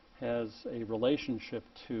vocabulary has a relationship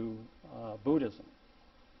to Buddhism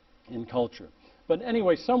in culture. But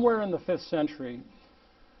anyway, somewhere in the 5th century,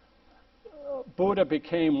 Buddha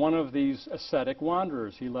became one of these ascetic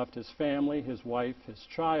wanderers. He left his family, his wife, his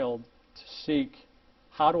child, to seek,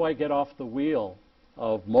 how do I get off the wheel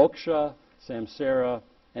of moksha, samsara,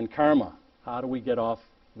 and karma? How do we get off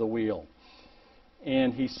the wheel?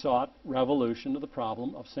 And he sought revolution of the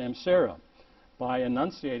problem of samsara by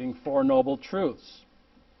enunciating four noble truths.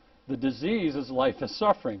 The disease is life is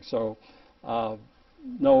suffering, so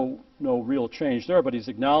no real change there, but he's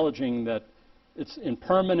acknowledging that it's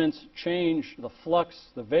impermanence, change, the flux,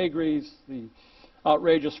 the vagaries, the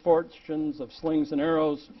outrageous fortunes of slings and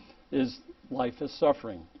arrows, is life is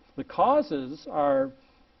suffering. The causes are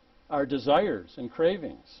our desires and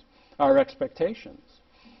cravings, our expectations,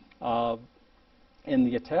 and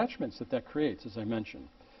the attachments that creates, as I mentioned.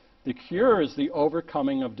 The cure is the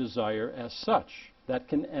overcoming of desire as such. That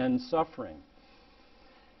can end suffering.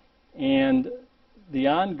 And the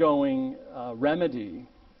ongoing remedy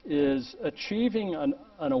is achieving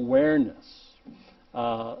an awareness,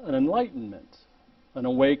 an enlightenment, an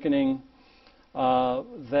awakening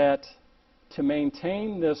that to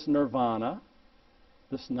maintain this nirvana,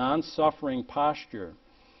 this non-suffering posture,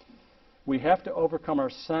 we have to overcome our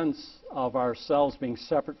sense of ourselves being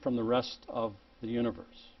separate from the rest of the universe.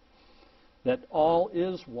 That all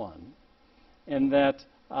is one, and that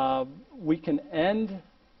we can end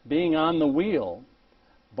being on the wheel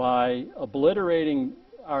by obliterating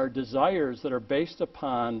our desires that are based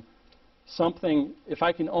upon something. If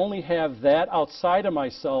I can only have that outside of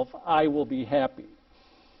myself, I will be happy.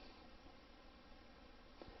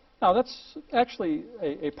 Now, that's actually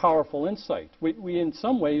a powerful insight. We in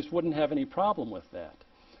some ways wouldn't have any problem with that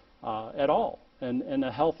at all. And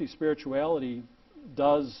a healthy spirituality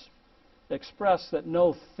does express that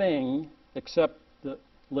no thing except the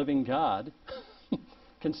living God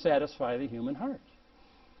can satisfy the human heart.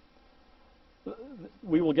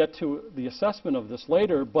 We will get to the assessment of this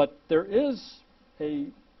later, but there is a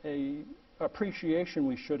appreciation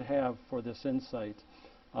we should have for this insight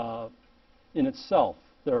in itself.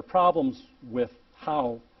 There are problems with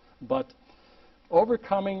how, but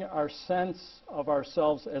overcoming our sense of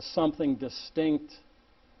ourselves as something distinct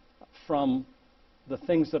from the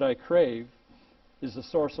things that I crave is the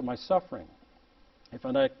source of my suffering. If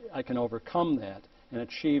I can overcome that and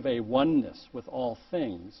achieve a oneness with all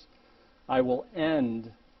things, I will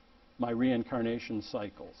end my reincarnation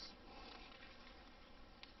cycles.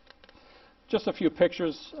 Just a few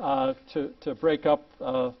pictures to break up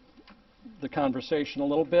the conversation a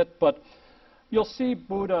little bit, but you'll see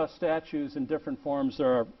Buddha statues in different forms.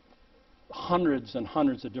 There are hundreds and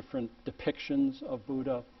hundreds of different depictions of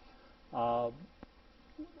Buddha. A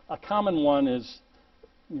common one is,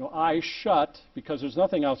 eyes shut, because there's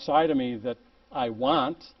nothing outside of me that I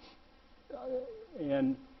want,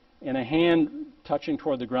 and a hand touching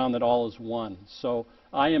toward the ground that all is one. So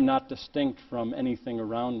I am not distinct from anything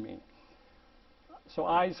around me. So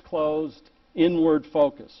eyes closed, inward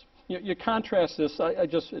focus. You contrast this,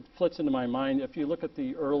 it flits into my mind. If you look at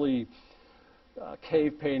the early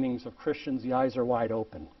cave paintings of Christians, the eyes are wide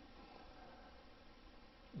open.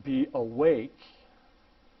 Be awake,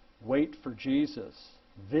 wait for Jesus,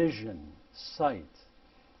 vision, sight,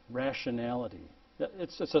 rationality.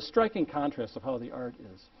 It's a striking contrast of how the art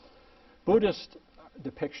is. Buddhist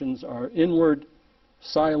depictions are inward,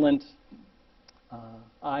 silent,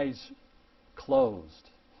 eyes closed.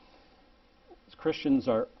 Christians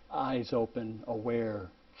are eyes open, aware,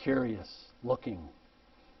 curious, looking.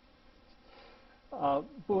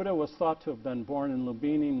 Buddha was thought to have been born in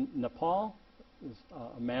Lumbini, Nepal. There's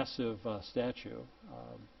a massive statue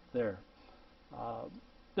there.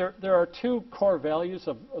 There are two core values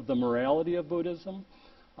of the morality of Buddhism,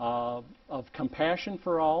 of compassion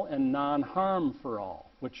for all and non-harm for all,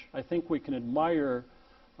 which I think we can admire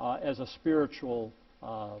as a spiritual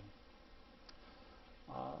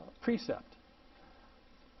precept.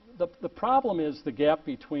 The problem is the gap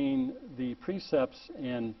between the precepts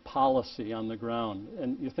and policy on the ground.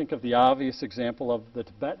 And you think of the obvious example of the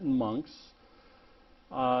Tibetan monks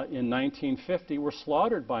in 1950 were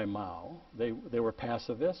slaughtered by Mao. They were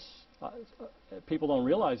pacifists. People don't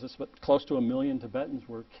realize this, but close to 1 million Tibetans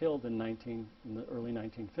were killed in the early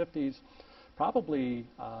 1950s. Probably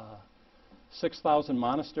 6,000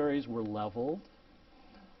 monasteries were leveled.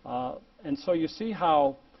 And so you see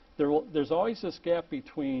how there's always this gap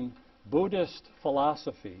between Buddhist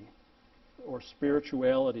philosophy or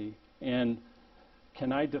spirituality and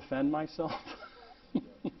can I defend myself?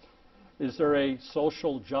 Is there a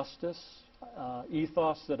social justice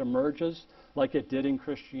ethos that emerges like it did in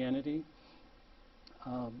Christianity?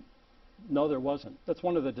 No, there wasn't. That's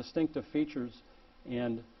one of the distinctive features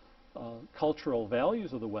and cultural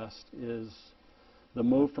values of the West is the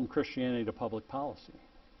move from Christianity to public policy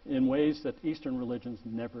in ways that Eastern religions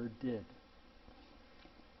never did.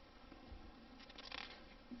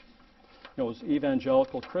 it was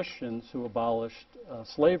evangelical Christians who abolished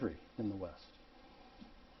slavery in the West.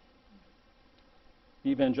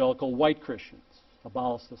 Evangelical white Christians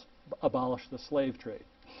abolished the slave trade.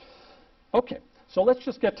 Okay, so let's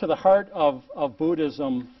just get to the heart of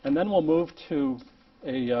Buddhism, and then we'll move to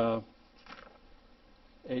a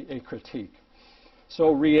critique.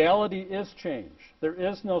 So reality is change. There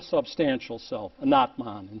is no substantial self,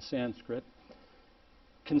 anatman in Sanskrit,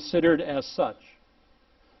 considered as such.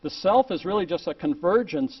 The self is really just a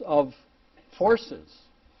convergence of forces,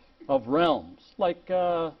 of realms, like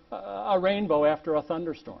a rainbow after a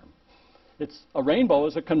thunderstorm. A rainbow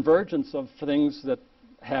is a convergence of things that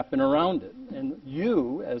happen around it. And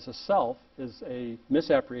you, as a self, is a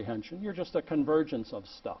misapprehension. You're just a convergence of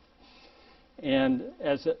stuff. And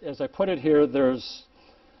as I put it here,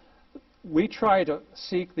 we try to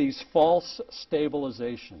seek these false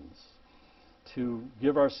stabilizations to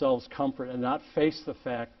give ourselves comfort and not face the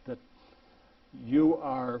fact that you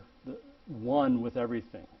are one with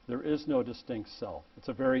everything. There is no distinct self. It's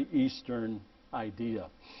a very Eastern idea.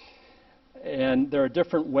 And there are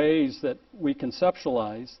different ways that we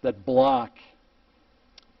conceptualize that block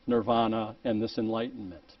nirvana and this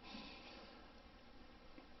enlightenment.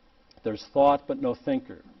 There's thought but no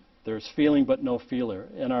thinker. There's feeling but no feeler.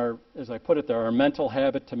 And as I put it there, our mental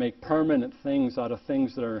habit to make permanent things out of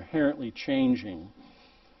things that are inherently changing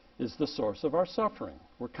is the source of our suffering.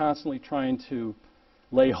 We're constantly trying to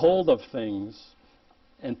lay hold of things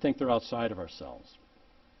and think they're outside of ourselves.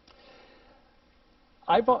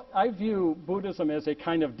 I view Buddhism as a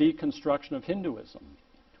kind of deconstruction of Hinduism.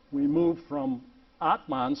 We move from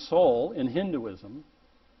Atman, soul, in Hinduism,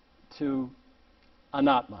 to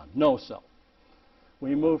Anatman, no self.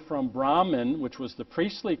 We move from Brahman, which was the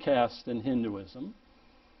priestly caste in Hinduism,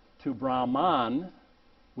 to Brahman,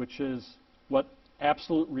 which is what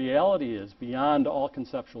absolute reality is, beyond all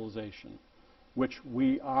conceptualization, which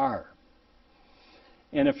we are.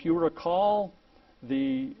 And if you recall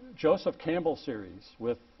the Joseph Campbell series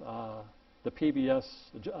with the PBS,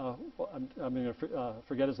 I'm going to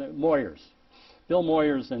forget his name, Moyers. Bill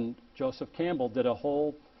Moyers and Joseph Campbell did a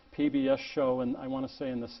whole PBS show, I want to say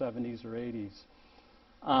in the 70s or 80s,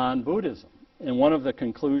 on Buddhism. And one of the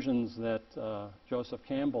conclusions that Joseph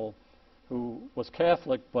Campbell, who was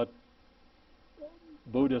Catholic but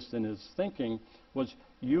Buddhist in his thinking, was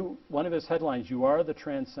one of his headlines, "You are the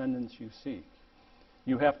transcendence you seek.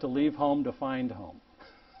 You have to leave home to find home."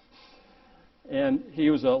 And he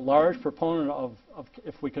was a large proponent of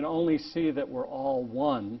if we can only see that we're all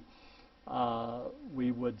one,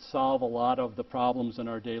 we would solve a lot of the problems in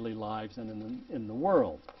our daily lives and in the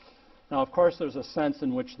world. Now, of course, there's a sense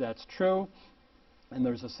in which that's true, and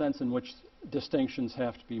there's a sense in which distinctions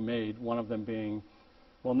have to be made, one of them being,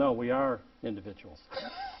 well, no, we are individuals.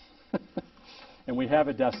 And we have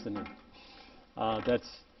a destiny that's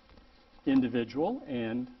individual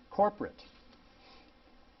and corporate.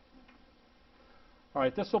 All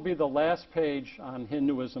right, this will be the last page on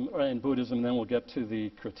Hinduism and Buddhism, and then we'll get to the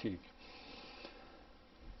critique.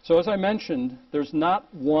 So as I mentioned, there's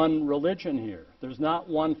not one religion here. There's not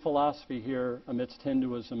one philosophy here amidst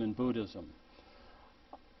Hinduism and Buddhism.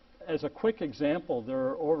 As a quick example, there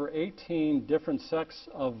are over 18 different sects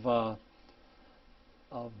of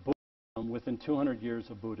Buddhism within 200 years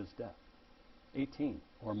of Buddha's death. 18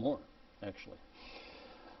 or more, actually.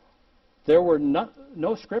 There were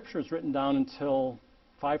no scriptures written down until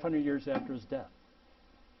 500 years after his death.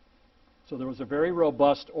 So there was a very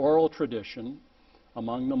robust oral tradition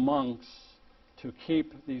among the monks to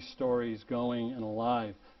keep these stories going and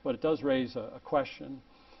alive. But it does raise a question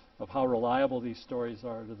of how reliable these stories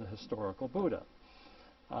are to the historical Buddha.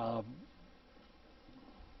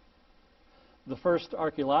 The first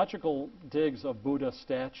archaeological digs of Buddha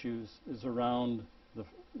statues is around the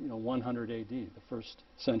 100 AD, the first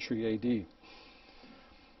century AD.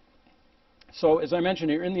 So as I mentioned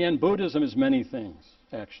here, in the end, Buddhism is many things,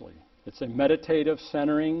 actually. It's a meditative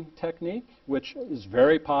centering technique, which is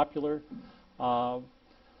very popular,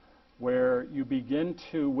 where you begin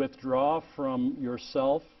to withdraw from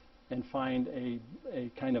yourself and find a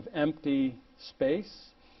kind of empty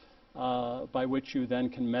space by which you then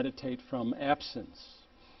can meditate from absence.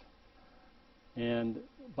 And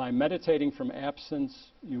by meditating from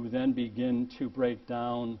absence, you then begin to break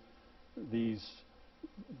down these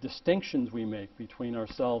distinctions we make between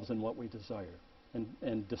ourselves and what we desire,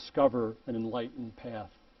 and discover an enlightened path.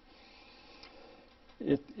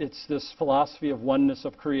 It's this philosophy of oneness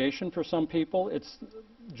of creation for some people. It's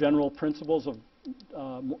general principles of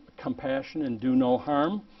compassion and do no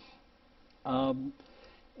harm.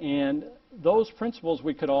 And those principles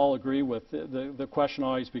we could all agree with. The question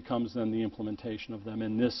always becomes then the implementation of them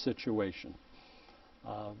in this situation.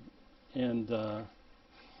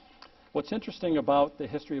 What's interesting about the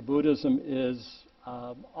history of Buddhism is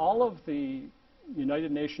all of the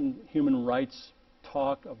United Nations human rights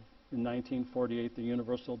talk of in 1948, the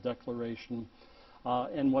Universal Declaration,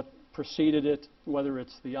 and what preceded it, whether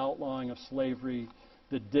it's the outlawing of slavery,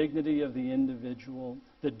 the dignity of the individual,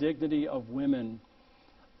 the dignity of women,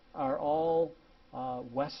 are all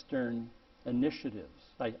Western initiatives.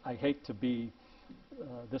 I hate to be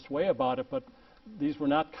this way about it, but these were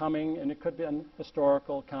not coming, and it could have been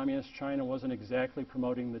historical. Communist China wasn't exactly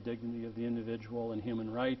promoting the dignity of the individual and human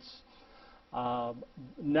rights.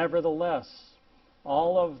 Nevertheless,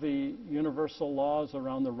 all of the universal laws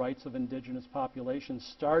around the rights of indigenous populations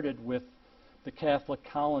started with the Catholic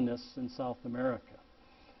colonists in South America.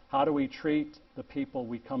 How do we treat the people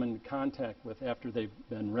we come into contact with after they've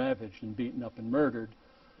been ravaged and beaten up and murdered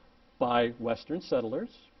by Western settlers?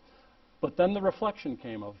 But then the reflection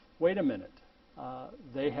came of, wait a minute,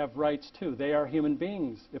 they have rights too. They are human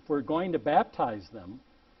beings. If we're going to baptize them,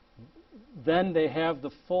 then they have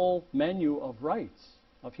the full menu of rights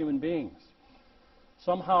of human beings.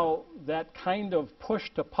 Somehow that kind of push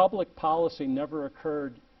to public policy never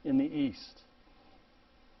occurred in the East.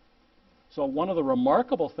 So one of the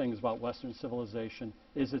remarkable things about Western civilization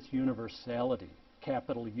is its universality,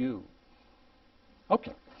 capital U.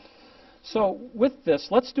 Okay, so with this,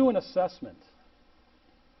 let's do an assessment.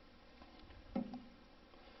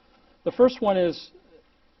 The first one is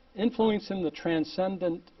influencing the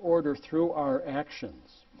transcendent order through our actions.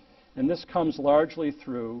 And this comes largely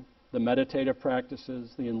through the meditative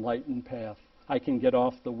practices, the enlightened path. I can get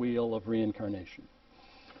off the wheel of reincarnation.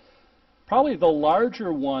 Probably the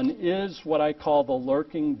larger one is what I call the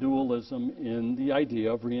lurking dualism in the idea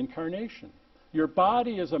of reincarnation. Your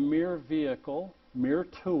body is a mere vehicle, mere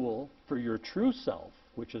tool for your true self,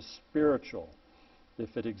 which is spiritual,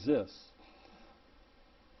 if it exists.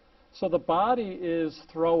 So the body is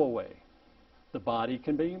throwaway. The body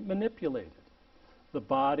can be manipulated. The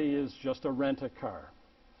body is just a rent-a-car.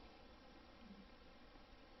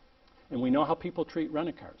 And we know how people treat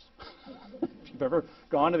rent-a-cars. If you've ever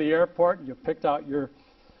gone to the airport and you picked out your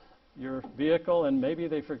vehicle and maybe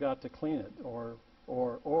they forgot to clean it, or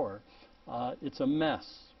it's a mess.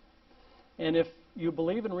 And if you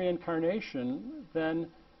believe in reincarnation, then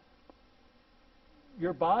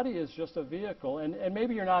your body is just a vehicle, and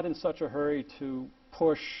maybe you're not in such a hurry to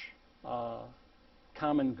push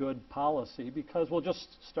common good policy because we'll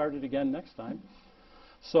just start it again next time.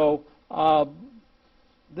 So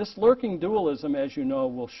this lurking dualism, as you know,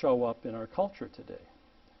 will show up in our culture today.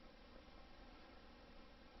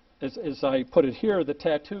 As I put it here, the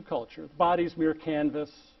tattoo culture, body's mere canvas,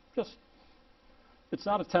 it's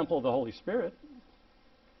not a temple of the Holy Spirit.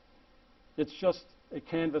 It's just a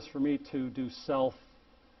canvas for me to do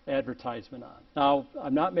self-advertisement on. Now,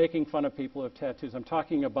 I'm not making fun of people who have tattoos. I'm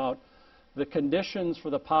talking about the conditions for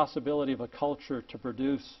the possibility of a culture to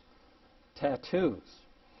produce tattoos.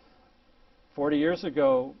 40 years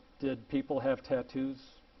ago, did people have tattoos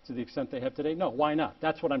to the extent they have today? No, why not?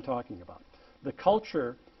 That's what I'm talking about. The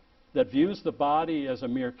culture that views the body as a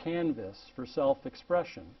mere canvas for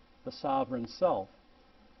self-expression, the sovereign self,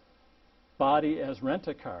 body as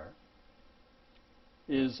rent-a-car,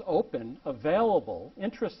 is open, available,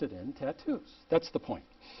 interested in tattoos. That's the point.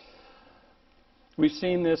 We've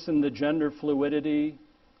seen this in the gender fluidity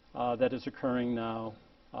that is occurring now.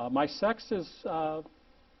 My sex is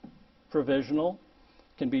provisional,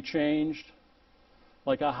 can be changed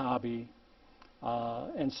like a hobby,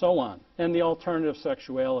 and so on. And the alternative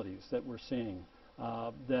sexualities that we're seeing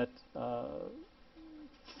that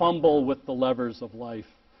fumble with the levers of life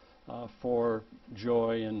for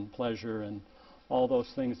joy and pleasure and all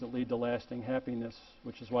those things that lead to lasting happiness,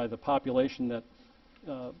 which is why the population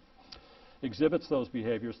that exhibits those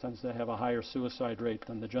behaviors tends to have a higher suicide rate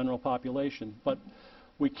than the general population. But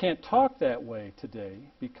we can't talk that way today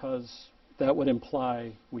because that would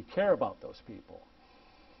imply we care about those people.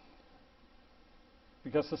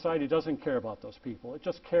 Because society doesn't care about those people. It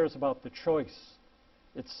just cares about the choice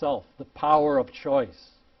itself, the power of choice.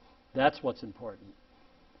 That's what's important.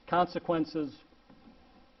 Consequences,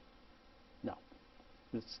 no.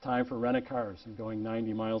 It's time for rent-a-cars and going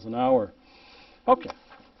 90 miles an hour. Okay.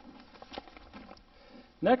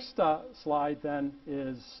 Next slide then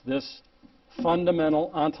is this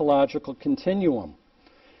fundamental ontological continuum,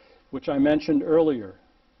 which I mentioned earlier,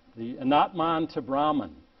 the anatman to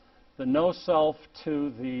Brahman, the no self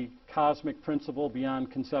to the cosmic principle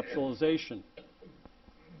beyond conceptualization.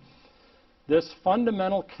 This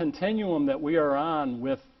fundamental continuum that we are on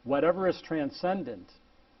with whatever is transcendent,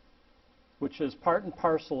 which is part and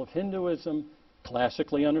parcel of Hinduism,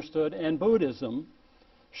 classically understood, and Buddhism,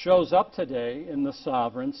 shows up today in the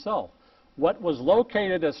sovereign self. What was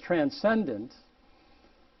located as transcendent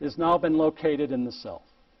has now been located in the self,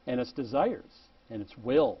 and its desires, and its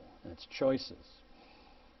will, and its choices.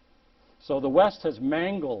 So the West has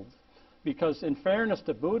mangled, because in fairness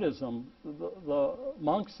to Buddhism, the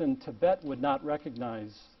monks in Tibet would not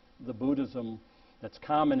recognize the Buddhism that's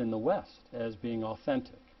common in the West as being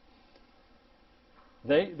authentic.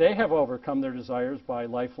 They have overcome their desires by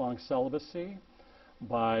lifelong celibacy,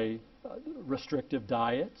 by restrictive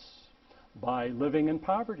diets, by living in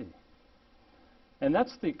poverty. And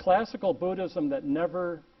that's the classical Buddhism that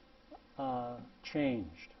never changed.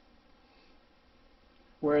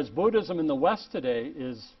 Whereas Buddhism in the West today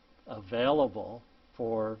is available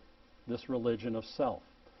for this religion of self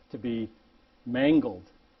to be mangled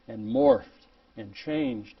and morphed and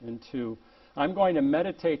changed into, I'm going to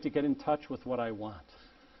meditate to get in touch with what I want.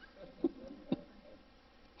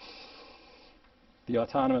 The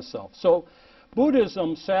autonomous self. So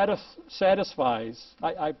Buddhism satisfies,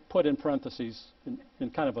 I put in parentheses, in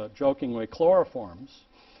kind of a joking way, chloroforms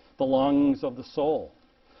the longings of the soul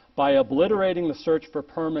by obliterating the search for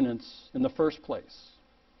permanence in the first place.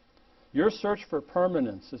 Your search for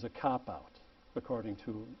permanence is a cop-out, according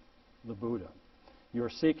to the Buddha. You're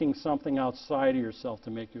seeking something outside of yourself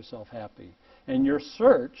to make yourself happy. And your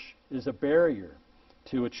search is a barrier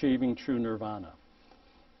to achieving true nirvana.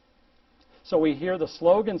 So we hear the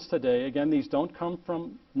slogans today, again, these don't come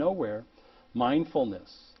from nowhere.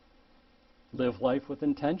 Mindfulness, live life with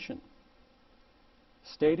intention,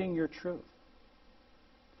 stating your truth,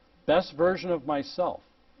 best version of myself.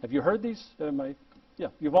 Have you heard these? Yeah,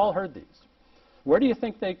 you've all heard these. Where do you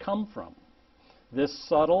think they come from? This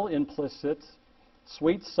subtle, implicit,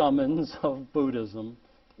 sweet summons of Buddhism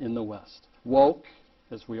in the West. Woke,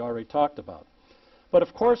 as we already talked about. But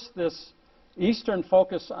of course, this Eastern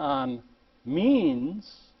focus on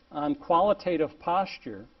means, on qualitative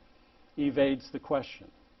posture, evades the question.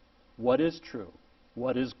 What is true?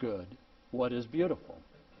 What is good? What is beautiful?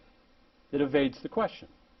 It evades the question.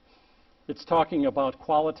 It's talking about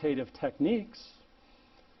qualitative techniques,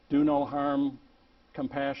 do no harm,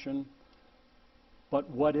 compassion, but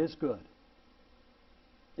what is good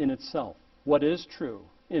in itself? What is true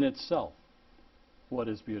in itself? What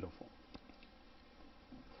is beautiful?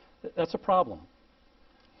 That's a problem.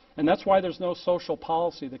 And that's why there's no social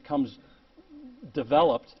policy that comes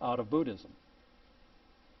developed out of Buddhism.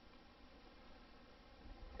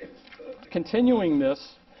 Continuing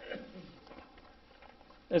this,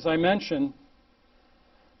 as I mentioned,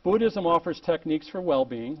 Buddhism offers techniques for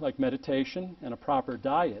well-being, like meditation and a proper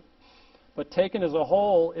diet. But taken as a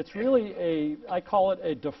whole, it's really I call it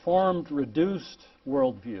a deformed, reduced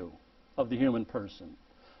worldview of the human person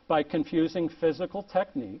by confusing physical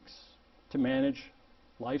techniques to manage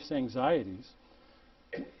life's anxieties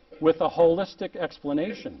with a holistic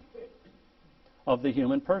explanation of the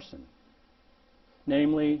human person,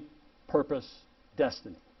 namely purpose,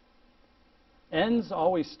 destiny. Ends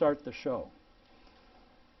always start the show.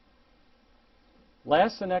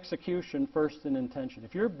 Last in execution, first in intention.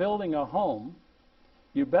 If you're building a home,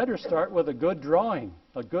 you better start with a good drawing,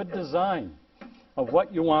 a good design of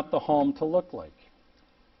what you want the home to look like.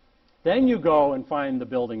 Then you go and find the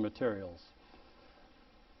building materials.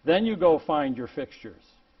 Then you go find your fixtures.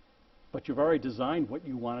 But you've already designed what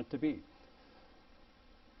you want it to be.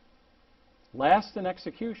 Last in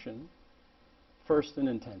execution, first in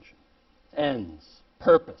intention. Ends,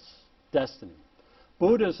 purpose, destiny.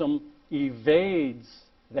 Buddhism evades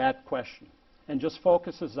that question and just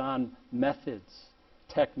focuses on methods,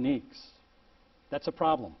 techniques. That's a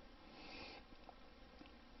problem.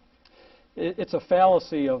 It's a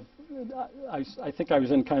fallacy of, I think I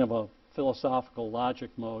was in kind of a philosophical logic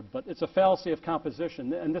mode, but it's a fallacy of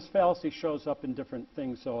composition, and this fallacy shows up in different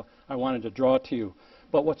things, so I wanted to draw it to you.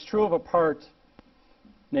 But what's true of a part,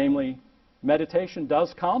 namely meditation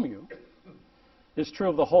does calm you, is true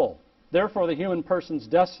of the whole. Therefore, the human person's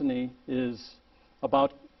destiny is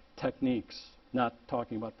about techniques, not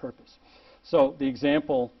talking about purpose. So the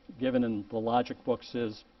example given in the logic books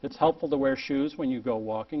is, it's helpful to wear shoes when you go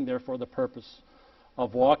walking, therefore the purpose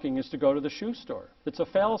of walking is to go to the shoe store. It's a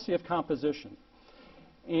fallacy of composition.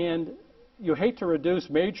 And you hate to reduce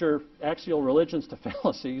major axial religions to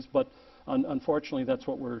fallacies, but unfortunately that's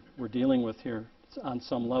what we're dealing with here on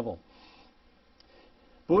some level.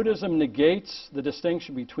 Buddhism negates the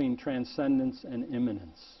distinction between transcendence and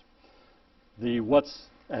immanence. The what's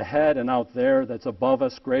ahead and out there, that's above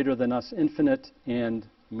us, greater than us, infinite, and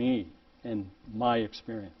me, and my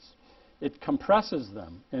experience. it compresses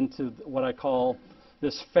them into what I call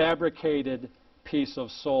this fabricated piece of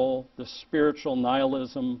soul, this spiritual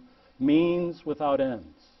nihilism, means without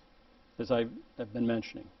ends, as I've been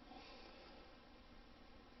mentioning.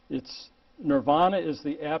 Nirvana is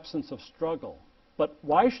the absence of struggle. But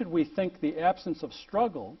why should we think the absence of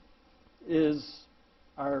struggle is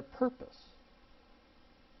our purpose?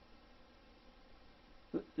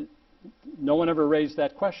 No one ever raised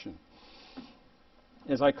that question.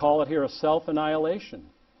 As I call it here, a self-annihilation,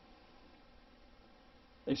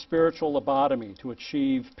 a spiritual lobotomy to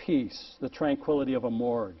achieve peace, the tranquility of a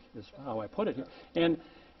morgue is how I put it here. And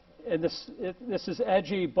this is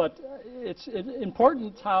edgy, but it's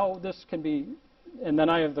important how this can be. And then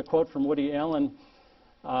I have the quote from Woody Allen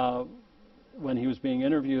when he was being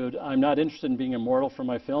interviewed, "I'm not interested in being immortal for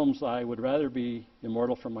my films. I would rather be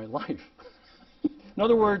immortal for my life." In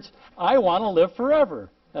other words, I want to live forever,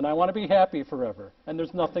 and I want to be happy forever. And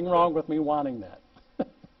there's nothing wrong with me wanting that.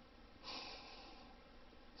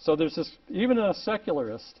 So there's this, even in a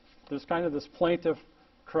secularist, there's kind of this plaintive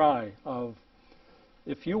cry of,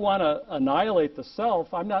 if you want to annihilate the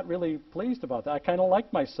self, I'm not really pleased about that. I kind of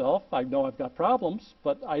like myself. I know I've got problems,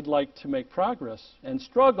 but I'd like to make progress and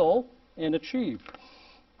struggle and achieve.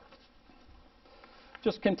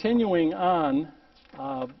 Just continuing on,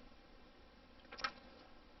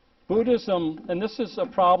 Buddhism, and this is a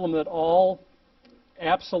problem that all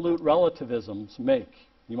absolute relativisms make.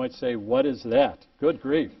 You might say, what is that? Good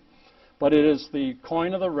grief. But it is the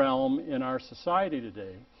coin of the realm in our society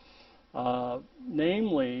today.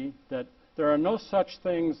 Namely, that there are no such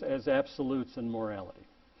things as absolutes in morality.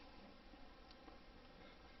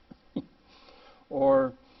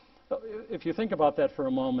 Or, if you think about that for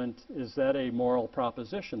a moment, is that a moral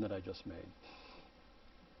proposition that I just made?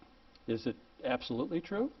 Is it absolutely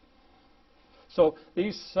true? So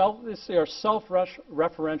these are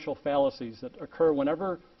self-referential fallacies that occur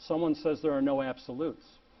whenever someone says there are no absolutes.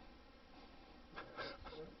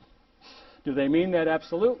 Do they mean that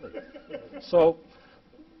absolutely? So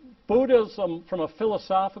Buddhism, from a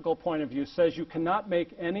philosophical point of view, says you cannot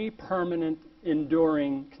make any permanent,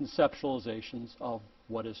 enduring conceptualizations of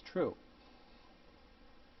what is true.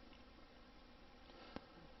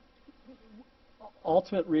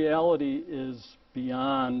 Ultimate reality is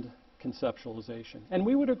beyond conceptualization. And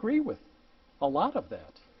we would agree with a lot of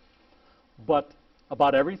that. But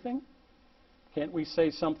about everything? Can't we say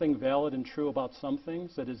something valid and true about some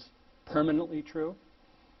things that is permanently true?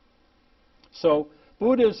 So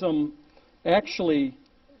Buddhism actually,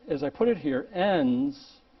 as I put it here,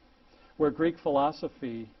 ends where Greek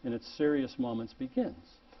philosophy in its serious moments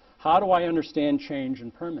begins. How do I understand change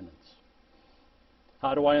and permanence?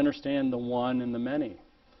 How do I understand the one and the many?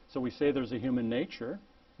 So we say there's a human nature,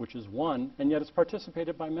 which is one, and yet it's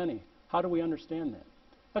participated by many. How do we understand that?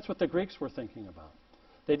 That's what the Greeks were thinking about.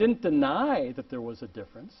 They didn't deny that there was a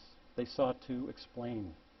difference. They sought to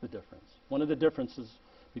explain the difference. One of the differences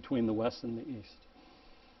between the West and the East.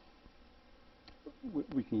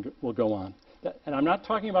 We'll go on. And I'm not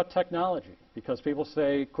talking about technology, because people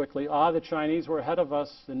say quickly, the Chinese were ahead of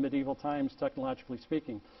us in medieval times, technologically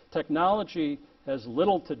speaking. Technology has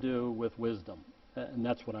little to do with wisdom, and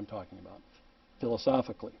that's what I'm talking about,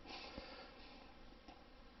 philosophically.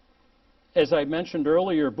 As I mentioned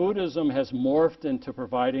earlier, Buddhism has morphed into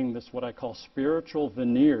providing this, what I call, spiritual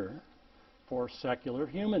veneer for secular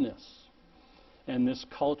humanists and this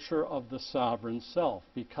culture of the sovereign self,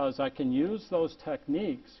 because I can use those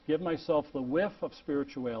techniques, give myself the whiff of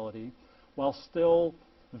spirituality while still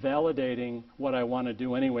validating what I want to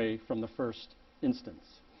do anyway from the first instance.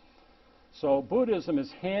 So Buddhism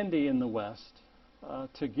is handy in the West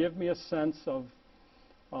to give me a sense of,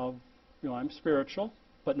 I'm spiritual,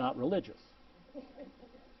 but not religious.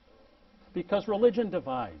 Because religion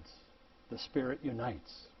divides, the spirit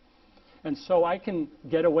unites. And so I can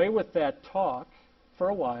get away with that talk for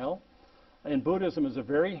a while, and Buddhism is a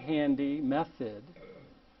very handy method,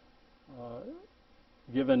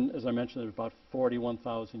 given, as I mentioned, there's about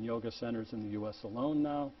 41,000 yoga centers in the US alone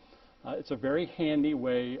now. It's a very handy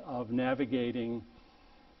way of navigating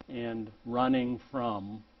and running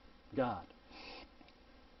from God.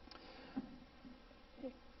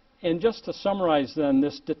 And just to summarize then,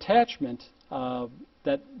 this detachment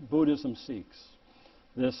that Buddhism seeks,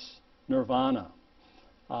 this nirvana,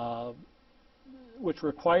 which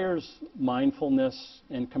requires mindfulness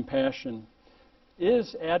and compassion,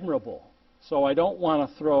 is admirable. So I don't want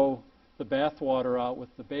to throw the bathwater out with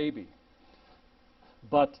the baby.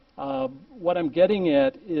 But what I'm getting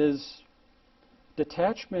at is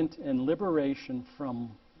detachment and liberation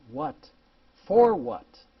from what? For what?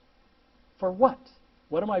 For what?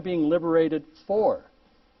 What am I being liberated for?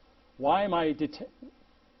 Why am I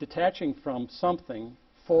detaching from something?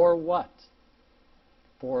 For what?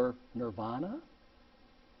 For nirvana?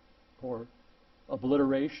 For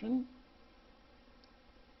obliteration?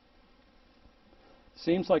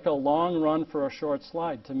 Seems like a long run for a short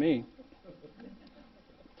slide to me.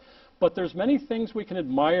 But there's many things we can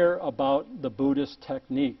admire about the Buddhist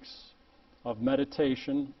techniques of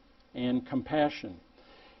meditation and compassion.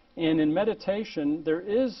 And in meditation, there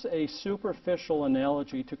is a superficial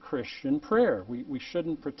analogy to Christian prayer. We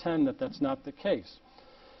shouldn't pretend that that's not the case.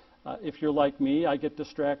 If you're like me, I get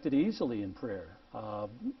distracted easily in prayer.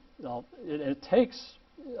 It takes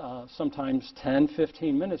sometimes 10,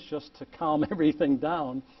 15 minutes just to calm everything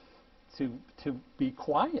down, to be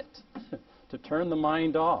quiet, to turn the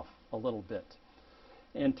mind off a little bit,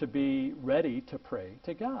 and to be ready to pray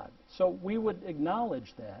to God. So we would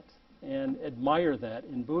acknowledge that and admire that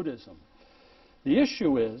in Buddhism. The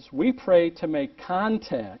issue is we pray to make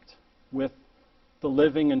contact with the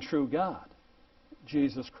living and true God,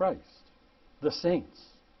 Jesus Christ, the saints,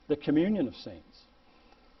 the communion of saints.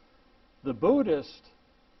 The Buddhist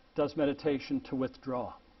does meditation to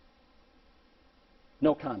withdraw.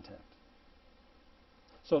 No contact.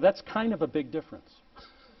 So that's kind of a big difference.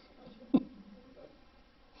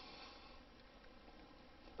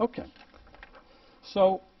 Okay.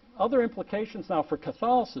 So other implications now for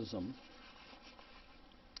Catholicism.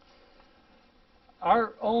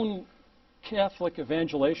 Our own Catholic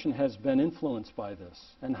evangelization has been influenced by this,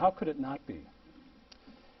 and how could it not be?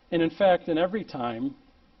 And in fact, in every time,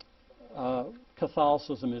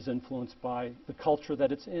 Catholicism is influenced by the culture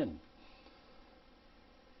that it's in.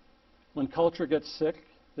 When culture gets sick,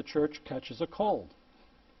 the church catches a cold.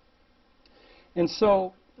 And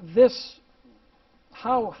so this,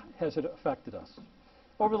 how has it affected us?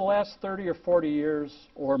 Over the last 30 or 40 years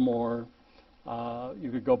or more,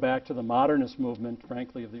 you could go back to the modernist movement,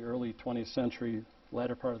 frankly, of the early 20th century,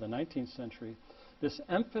 latter part of the 19th century, this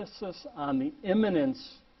emphasis on the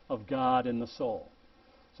immanence of God in the soul.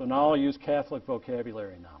 So now I'll use Catholic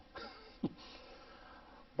vocabulary now.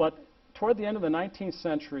 But toward the end of the 19th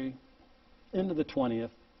century, into the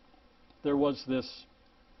 20th, there was this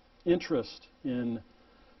interest in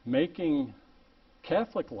making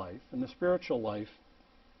Catholic life and the spiritual life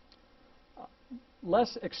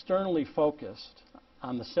less externally focused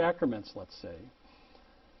on the sacraments, let's say,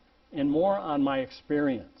 and more on my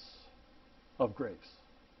experience of grace.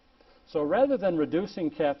 So rather than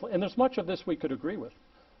reducing Catholic, and there's much of this we could agree with,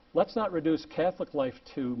 let's not reduce Catholic life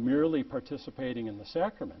to merely participating in the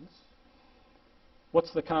sacraments.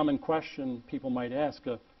 What's the common question people might ask?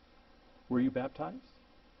 Were you baptized?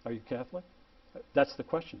 Are you Catholic? That's the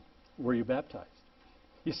question. Were you baptized?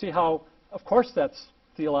 You see how, of course, that's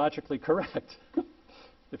theologically correct.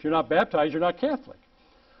 If you're not baptized, you're not Catholic.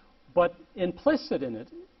 But implicit in it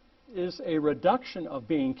is a reduction of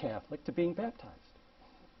being Catholic to being baptized.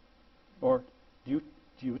 Or do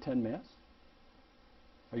you attend Mass?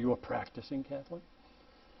 Are you a practicing Catholic?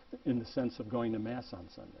 In the sense of going to Mass on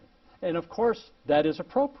Sunday. And of course, that is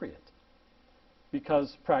appropriate,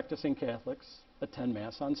 because practicing Catholics attend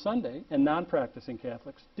Mass on Sunday, and non-practicing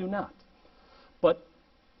Catholics do not. But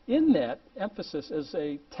in that, emphasis is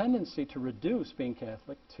a tendency to reduce being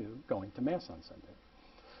Catholic to going to Mass on Sunday.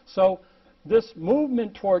 So this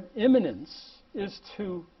movement toward immanence is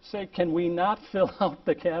to say, can we not fill out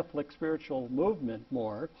the Catholic spiritual movement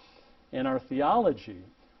more and our theology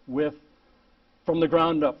with, from the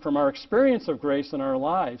ground up, from our experience of grace in our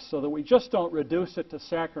lives, so that we just don't reduce it to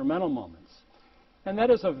sacramental moments? And that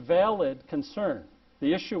is a valid concern.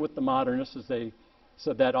 The issue with the modernists is they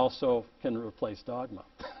said that also can replace dogma.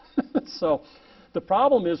 So the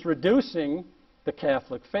problem is reducing the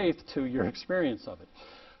Catholic faith to your experience of it.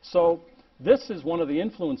 So this is one of the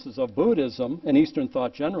influences of Buddhism and Eastern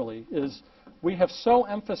thought generally, is we have so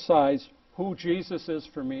emphasized who Jesus is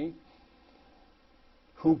for me,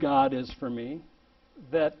 who God is for me,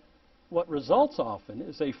 that what results often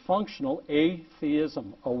is a functional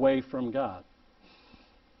atheism away from God.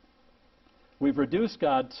 We've reduced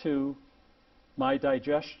God to my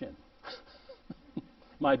digestion,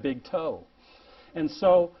 my big toe. And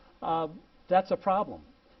so that's a problem.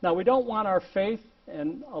 Now, we don't want our faith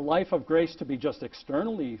and a life of grace to be just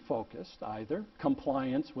externally focused either,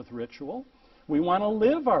 compliance with ritual. We want to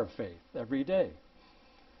live our faith every day.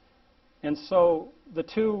 And so the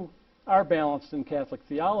two are balanced in Catholic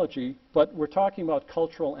theology, but we're talking about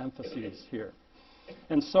cultural emphases here.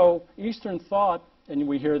 And so Eastern thought, and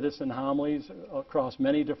we hear this in homilies across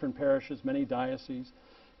many different parishes, many dioceses,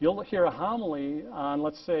 you'll hear a homily on,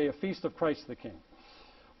 let's say, a feast of Christ the King,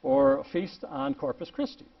 or a feast on Corpus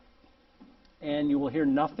Christi. And you will hear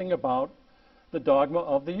nothing about the dogma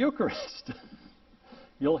of the Eucharist.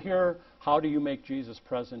 You'll hear, how do you make Jesus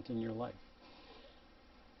present in your life?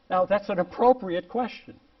 Now, that's an appropriate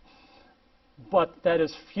question, but that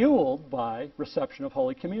is fueled by reception of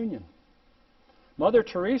Holy Communion. Mother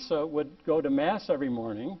Teresa would go to Mass every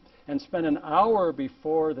morning and spend an hour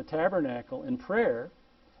before the tabernacle in prayer,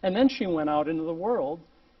 and then she went out into the world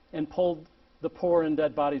and pulled the poor and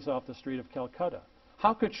dead bodies off the street of Calcutta.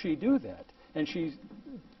 How could she do that? And she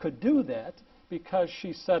could do that because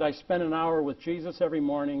she said, I spent an hour with Jesus every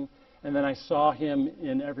morning, and then I saw him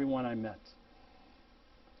in everyone I met.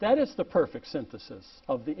 That is the perfect synthesis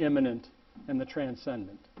of the immanent and the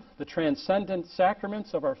transcendent. The transcendent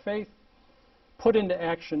sacraments of our faith put into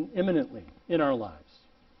action imminently in our lives.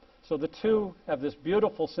 So the two have this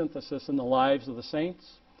beautiful synthesis in the lives of the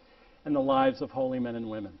saints and the lives of holy men and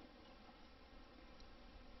women.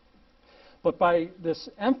 But by this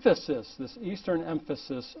emphasis, this Eastern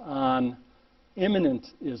emphasis on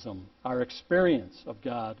immanentism, our experience of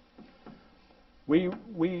God, we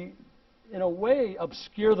in a way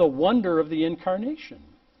obscure the wonder of the Incarnation,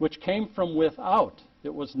 which came from without.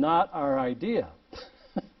 It was not our idea.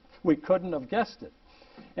 We couldn't have guessed it.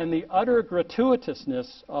 And the utter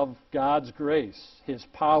gratuitousness of God's grace, his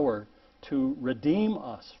power to redeem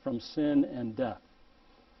us from sin and death.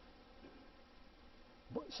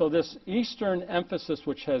 So this Eastern emphasis,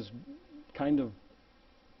 which has kind of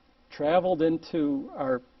traveled into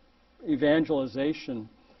our evangelization,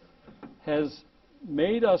 has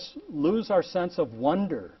made us lose our sense of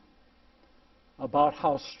wonder about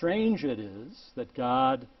how strange it is that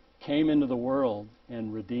God came into the world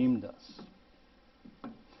and redeemed us.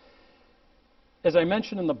 As I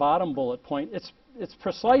mentioned in the bottom bullet point, it's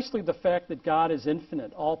precisely the fact that God is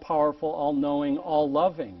infinite, all-powerful, all-knowing,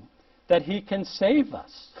 all-loving, that he can save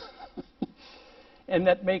us, and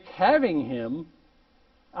that make having him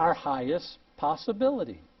our highest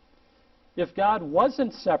possibility. If God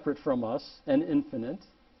wasn't separate from us and infinite,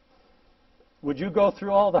 would you go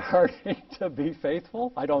through all the heartache to be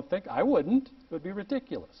faithful? I don't think. I wouldn't. It would be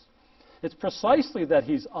ridiculous. It's precisely that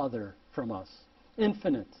he's other from us,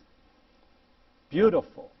 infinite,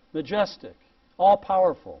 beautiful, majestic,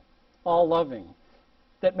 all-powerful, all-loving,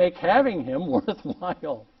 that make having him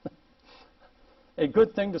worthwhile, a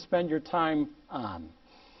good thing to spend your time on.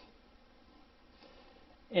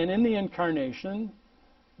 And in the Incarnation,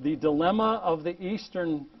 the dilemma of the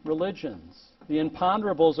Eastern religions, the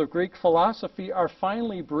imponderables of Greek philosophy, are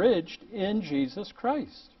finally bridged in Jesus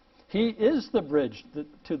Christ. He is the bridge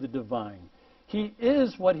to the divine. He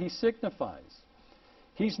is what he signifies.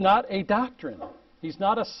 He's not a doctrine. He's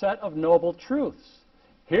not a set of noble truths.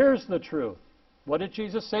 Here's the truth. What did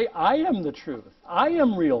Jesus say? I am the truth. I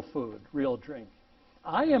am real food, real drink.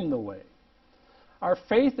 I am the way. Our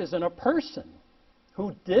faith is in a person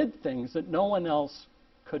who did things that no one else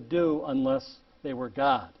could do unless they were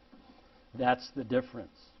God. That's the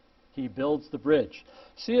difference. He builds the bridge.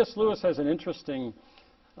 C.S. Lewis has an interesting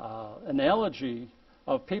analogy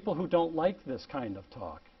of people who don't like this kind of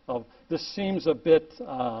talk. Of this seems a bit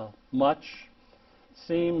much.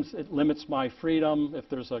 Seems it limits my freedom if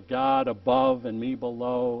there's a God above and me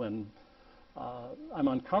below, and I'm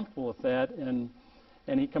uncomfortable with that. And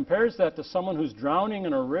he compares that to someone who's drowning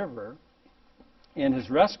in a river, and his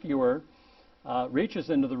rescuer reaches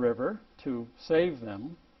into the river to save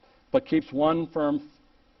them, but keeps one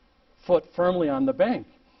foot firmly on the bank.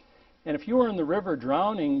 And if you were in the river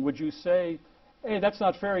drowning, would you say, hey, that's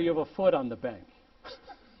not fair, you have a foot on the bank?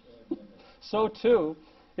 So too,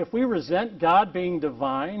 if we resent God being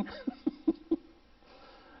divine,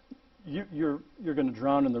 you're going to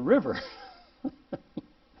drown in the river.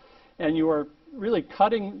 And you are really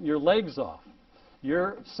cutting your legs off.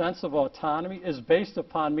 Your sense of autonomy is based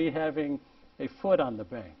upon me having a foot on the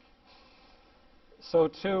bank. So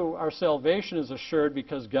too, our salvation is assured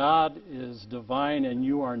because God is divine and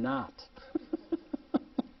you are not.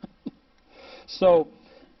 So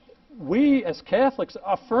we as Catholics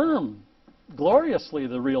affirm gloriously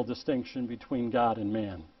the real distinction between God and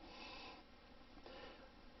man.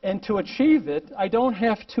 And to achieve it, I don't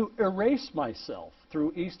have to erase myself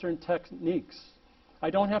through Eastern techniques.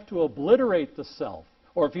 I don't have to obliterate the self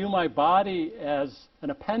or view my body as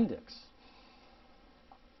an appendix.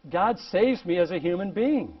 God saves me as a human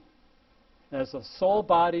being, as a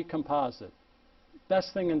soul-body composite.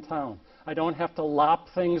 Best thing in town. I don't have to lop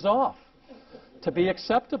things off to be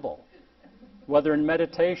acceptable, whether in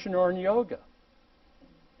meditation or in yoga.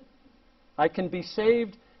 I can be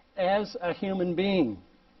saved as a human being.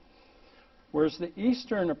 Whereas the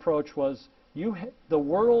Eastern approach was, the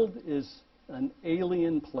world is an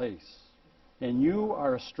alien place, and you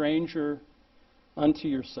are a stranger unto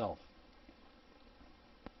yourself.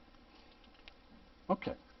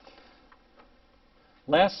 Okay.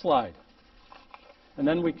 Last slide. And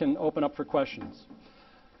then we can open up for questions.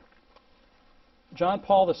 St.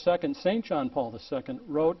 John Paul II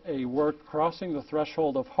wrote a work, Crossing the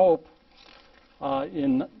Threshold of Hope,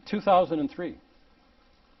 in 2003.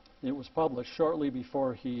 It was published shortly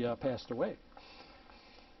before he passed away.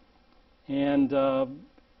 And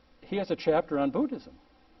he has a chapter on Buddhism.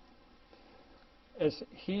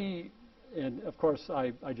 And of course,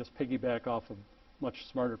 I just piggyback off of much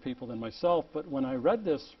smarter people than myself, but when I read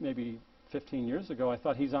this maybe 15 years ago, I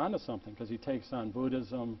thought he's onto something, because he takes on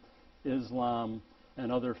Buddhism, Islam,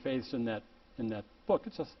 and other faiths in that book.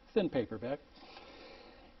 It's a thin paperback.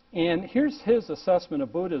 And here's his assessment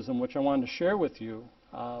of Buddhism, which I wanted to share with you.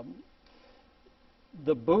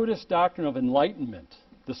 The Buddhist doctrine of enlightenment,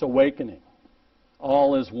 this awakening,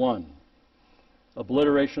 all is one,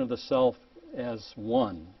 obliteration of the self as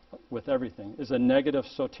one with everything, is a negative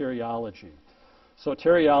soteriology.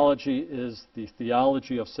 Soteriology is the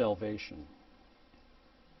theology of salvation.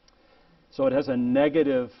 So it has a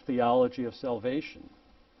negative theology of salvation,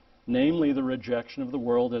 namely the rejection of the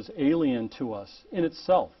world as alien to us in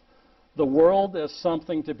itself. The world as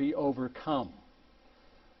something to be overcome.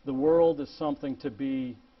 The world is something to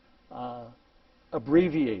be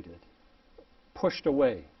abbreviated, pushed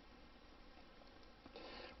away.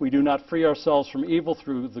 We do not free ourselves from evil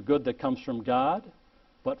through the good that comes from God,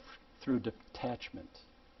 but through detachment.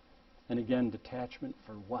 And again, detachment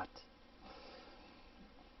for what?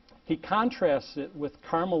 He contrasts it with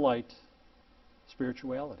Carmelite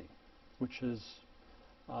spirituality, which is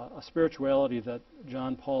a spirituality that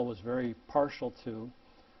John Paul was very partial to.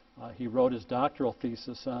 He wrote his doctoral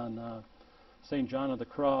thesis on St. John of the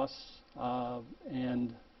Cross,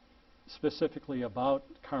 and specifically about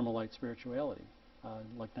Carmelite spirituality,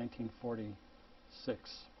 like 1946.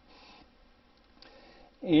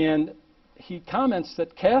 And he comments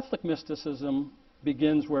that Catholic mysticism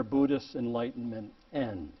begins where Buddhist enlightenment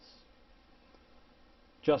ends,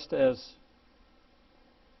 just as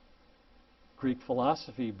Greek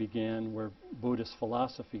philosophy began where Buddhist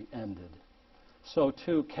philosophy ended. So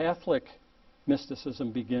too, Catholic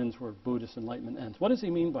mysticism begins where Buddhist enlightenment ends. What does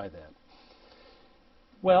he mean by that?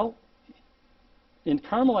 Well, in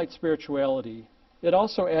Carmelite spirituality, it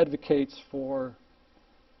also advocates for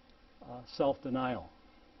self-denial,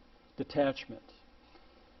 detachment.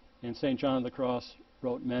 And St. John of the Cross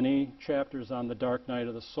wrote many chapters on the dark night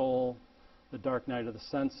of the soul, the dark night of the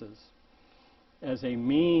senses, as a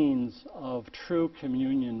means of true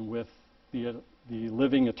communion with the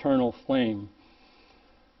living eternal flame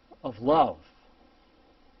of love.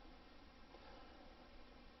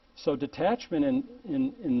 So detachment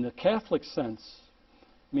in the Catholic sense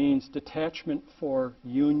means detachment for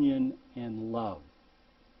union and love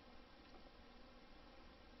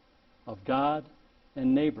of God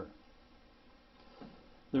and neighbor.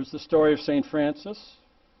 There's the story of St. Francis,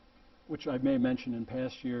 which I may mention in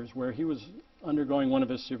past years, where he was undergoing one of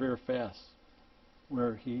his severe fasts,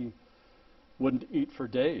 where he wouldn't eat for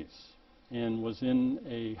days and was in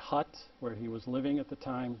a hut where he was living at the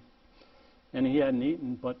time, and he hadn't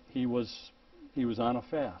eaten, but he was on a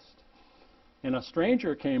fast. And a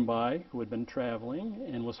stranger came by who had been traveling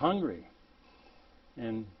and was hungry,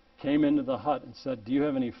 and came into the hut and said, "Do you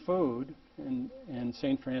have any food?" And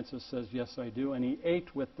St. Francis says, "Yes, I do." And he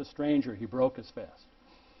ate with the stranger. He broke his fast.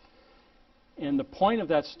 And the point of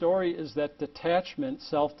that story is that detachment,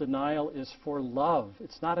 self-denial, is for love.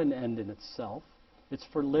 It's not an end in itself. It's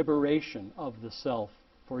for liberation of the self,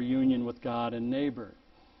 for union with God and neighbor.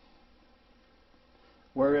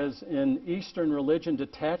 Whereas in Eastern religion,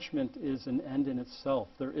 detachment is an end in itself.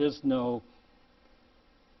 There is no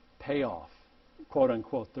payoff, quote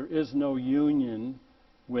unquote. There is no union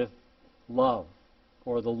with love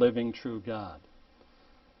or the living true God.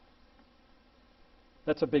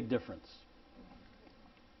 That's a big difference.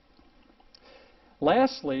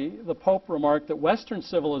 Lastly, the Pope remarked that Western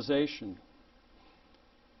civilization,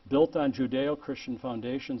 built on Judeo-Christian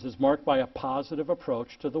foundations, is marked by a positive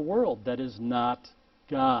approach to the world that is not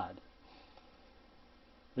God.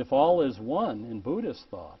 If all is one in Buddhist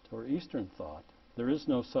thought or Eastern thought, there is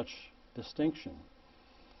no such distinction.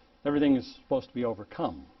 Everything is supposed to be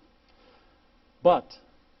overcome. But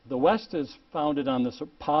the West is founded on this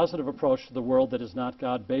positive approach to the world that is not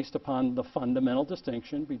God, based upon the fundamental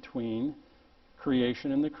distinction between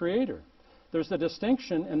creation and the Creator. There's a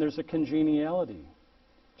distinction and there's a congeniality.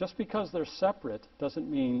 Just because they're separate doesn't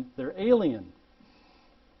mean they're alien.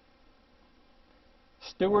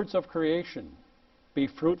 Stewards of creation, be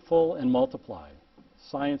fruitful and multiply.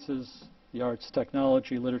 Sciences, the arts,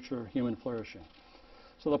 technology, literature, human flourishing.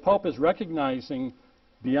 So the Pope is recognizing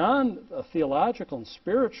Beyond theological and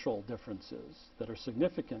spiritual differences that are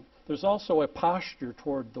significant, there's also a posture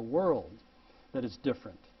toward the world that is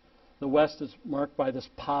different. The West is marked by this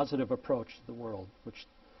positive approach to the world, which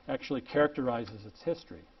actually characterizes its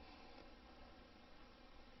history.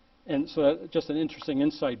 And so just an interesting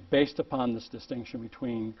insight based upon this distinction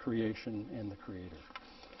between creation and the Creator.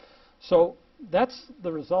 So that's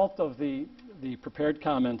the result of the prepared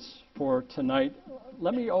comments for tonight.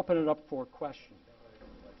 Let me open it up for questions.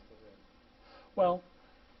 Well,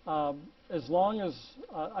 as long as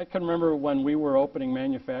I can remember when we were opening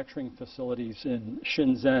manufacturing facilities in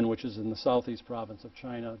Shenzhen, which is in the southeast province of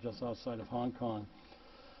China, just outside of Hong Kong.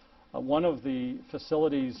 One of the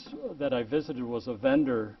facilities that I visited was a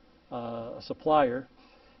vendor, a supplier,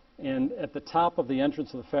 and at the top of the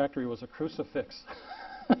entrance of the factory was a crucifix.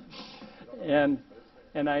 and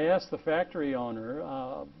I asked the factory owner,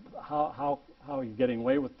 how are you getting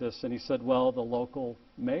away with this? And he said, well, the local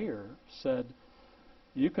mayor said,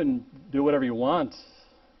 you can do whatever you want,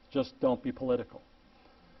 just don't be political.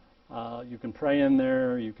 You can pray in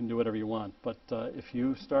there, you can do whatever you want, but if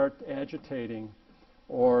you start agitating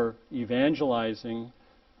or evangelizing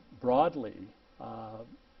broadly,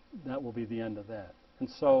 that will be the end of that. And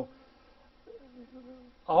so,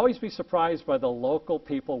 always be surprised by the local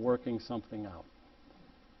people working something out.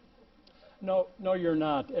 No, you're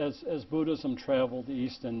not. As Buddhism traveled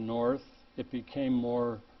east and north, it became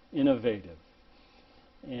more innovative.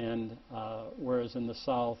 And whereas in the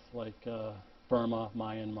south, like Burma,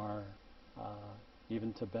 Myanmar,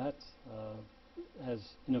 even Tibet has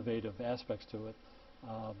innovative aspects to it.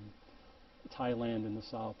 Thailand in the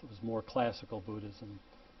south was more classical Buddhism.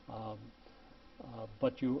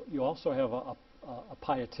 But you also have a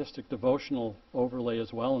pietistic devotional overlay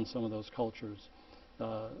as well in some of those cultures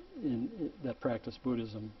that practice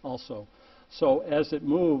Buddhism also. So as it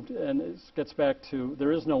moved, and it gets back to,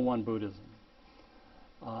 there is no one Buddhism.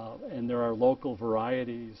 And there are local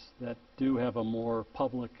varieties that do have a more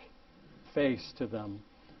public face to them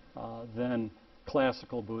than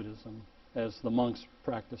classical Buddhism, as the monks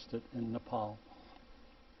practiced it in Nepal.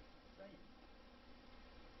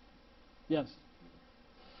 Yes.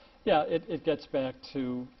 Yeah, it gets back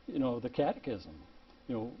to, the catechism.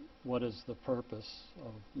 What is the purpose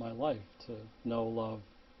of my life? To know, love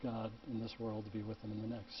God in this world, to be with Him in the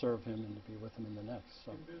next, serve Him and to be with Him in the next.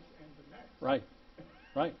 So. In this and the next. Right.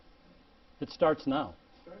 Right. It starts now.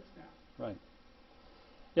 Starts now. Right.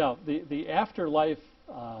 Yeah, the afterlife,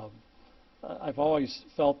 I've always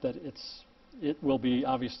felt that it will be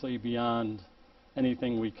obviously beyond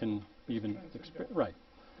anything we can even experience. Right.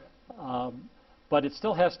 Yeah. But it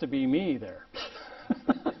still has to be me there. And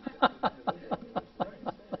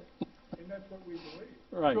that's what we believe.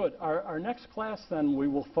 Right. Good. Our next class, then, we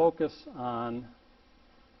will focus on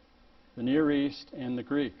the Near East and the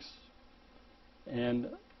Greeks, and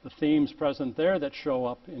the themes present there that show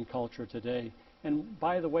up in culture today. And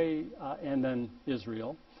by the way, and then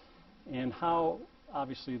Israel, and how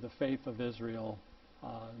obviously the faith of Israel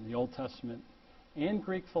in the Old Testament and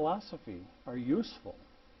Greek philosophy are useful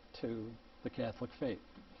to the Catholic faith.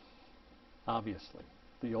 Obviously,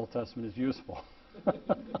 the Old Testament is useful.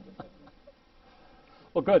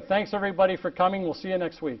 Well, good. Thanks, everybody, for coming. We'll see you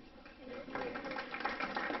next week.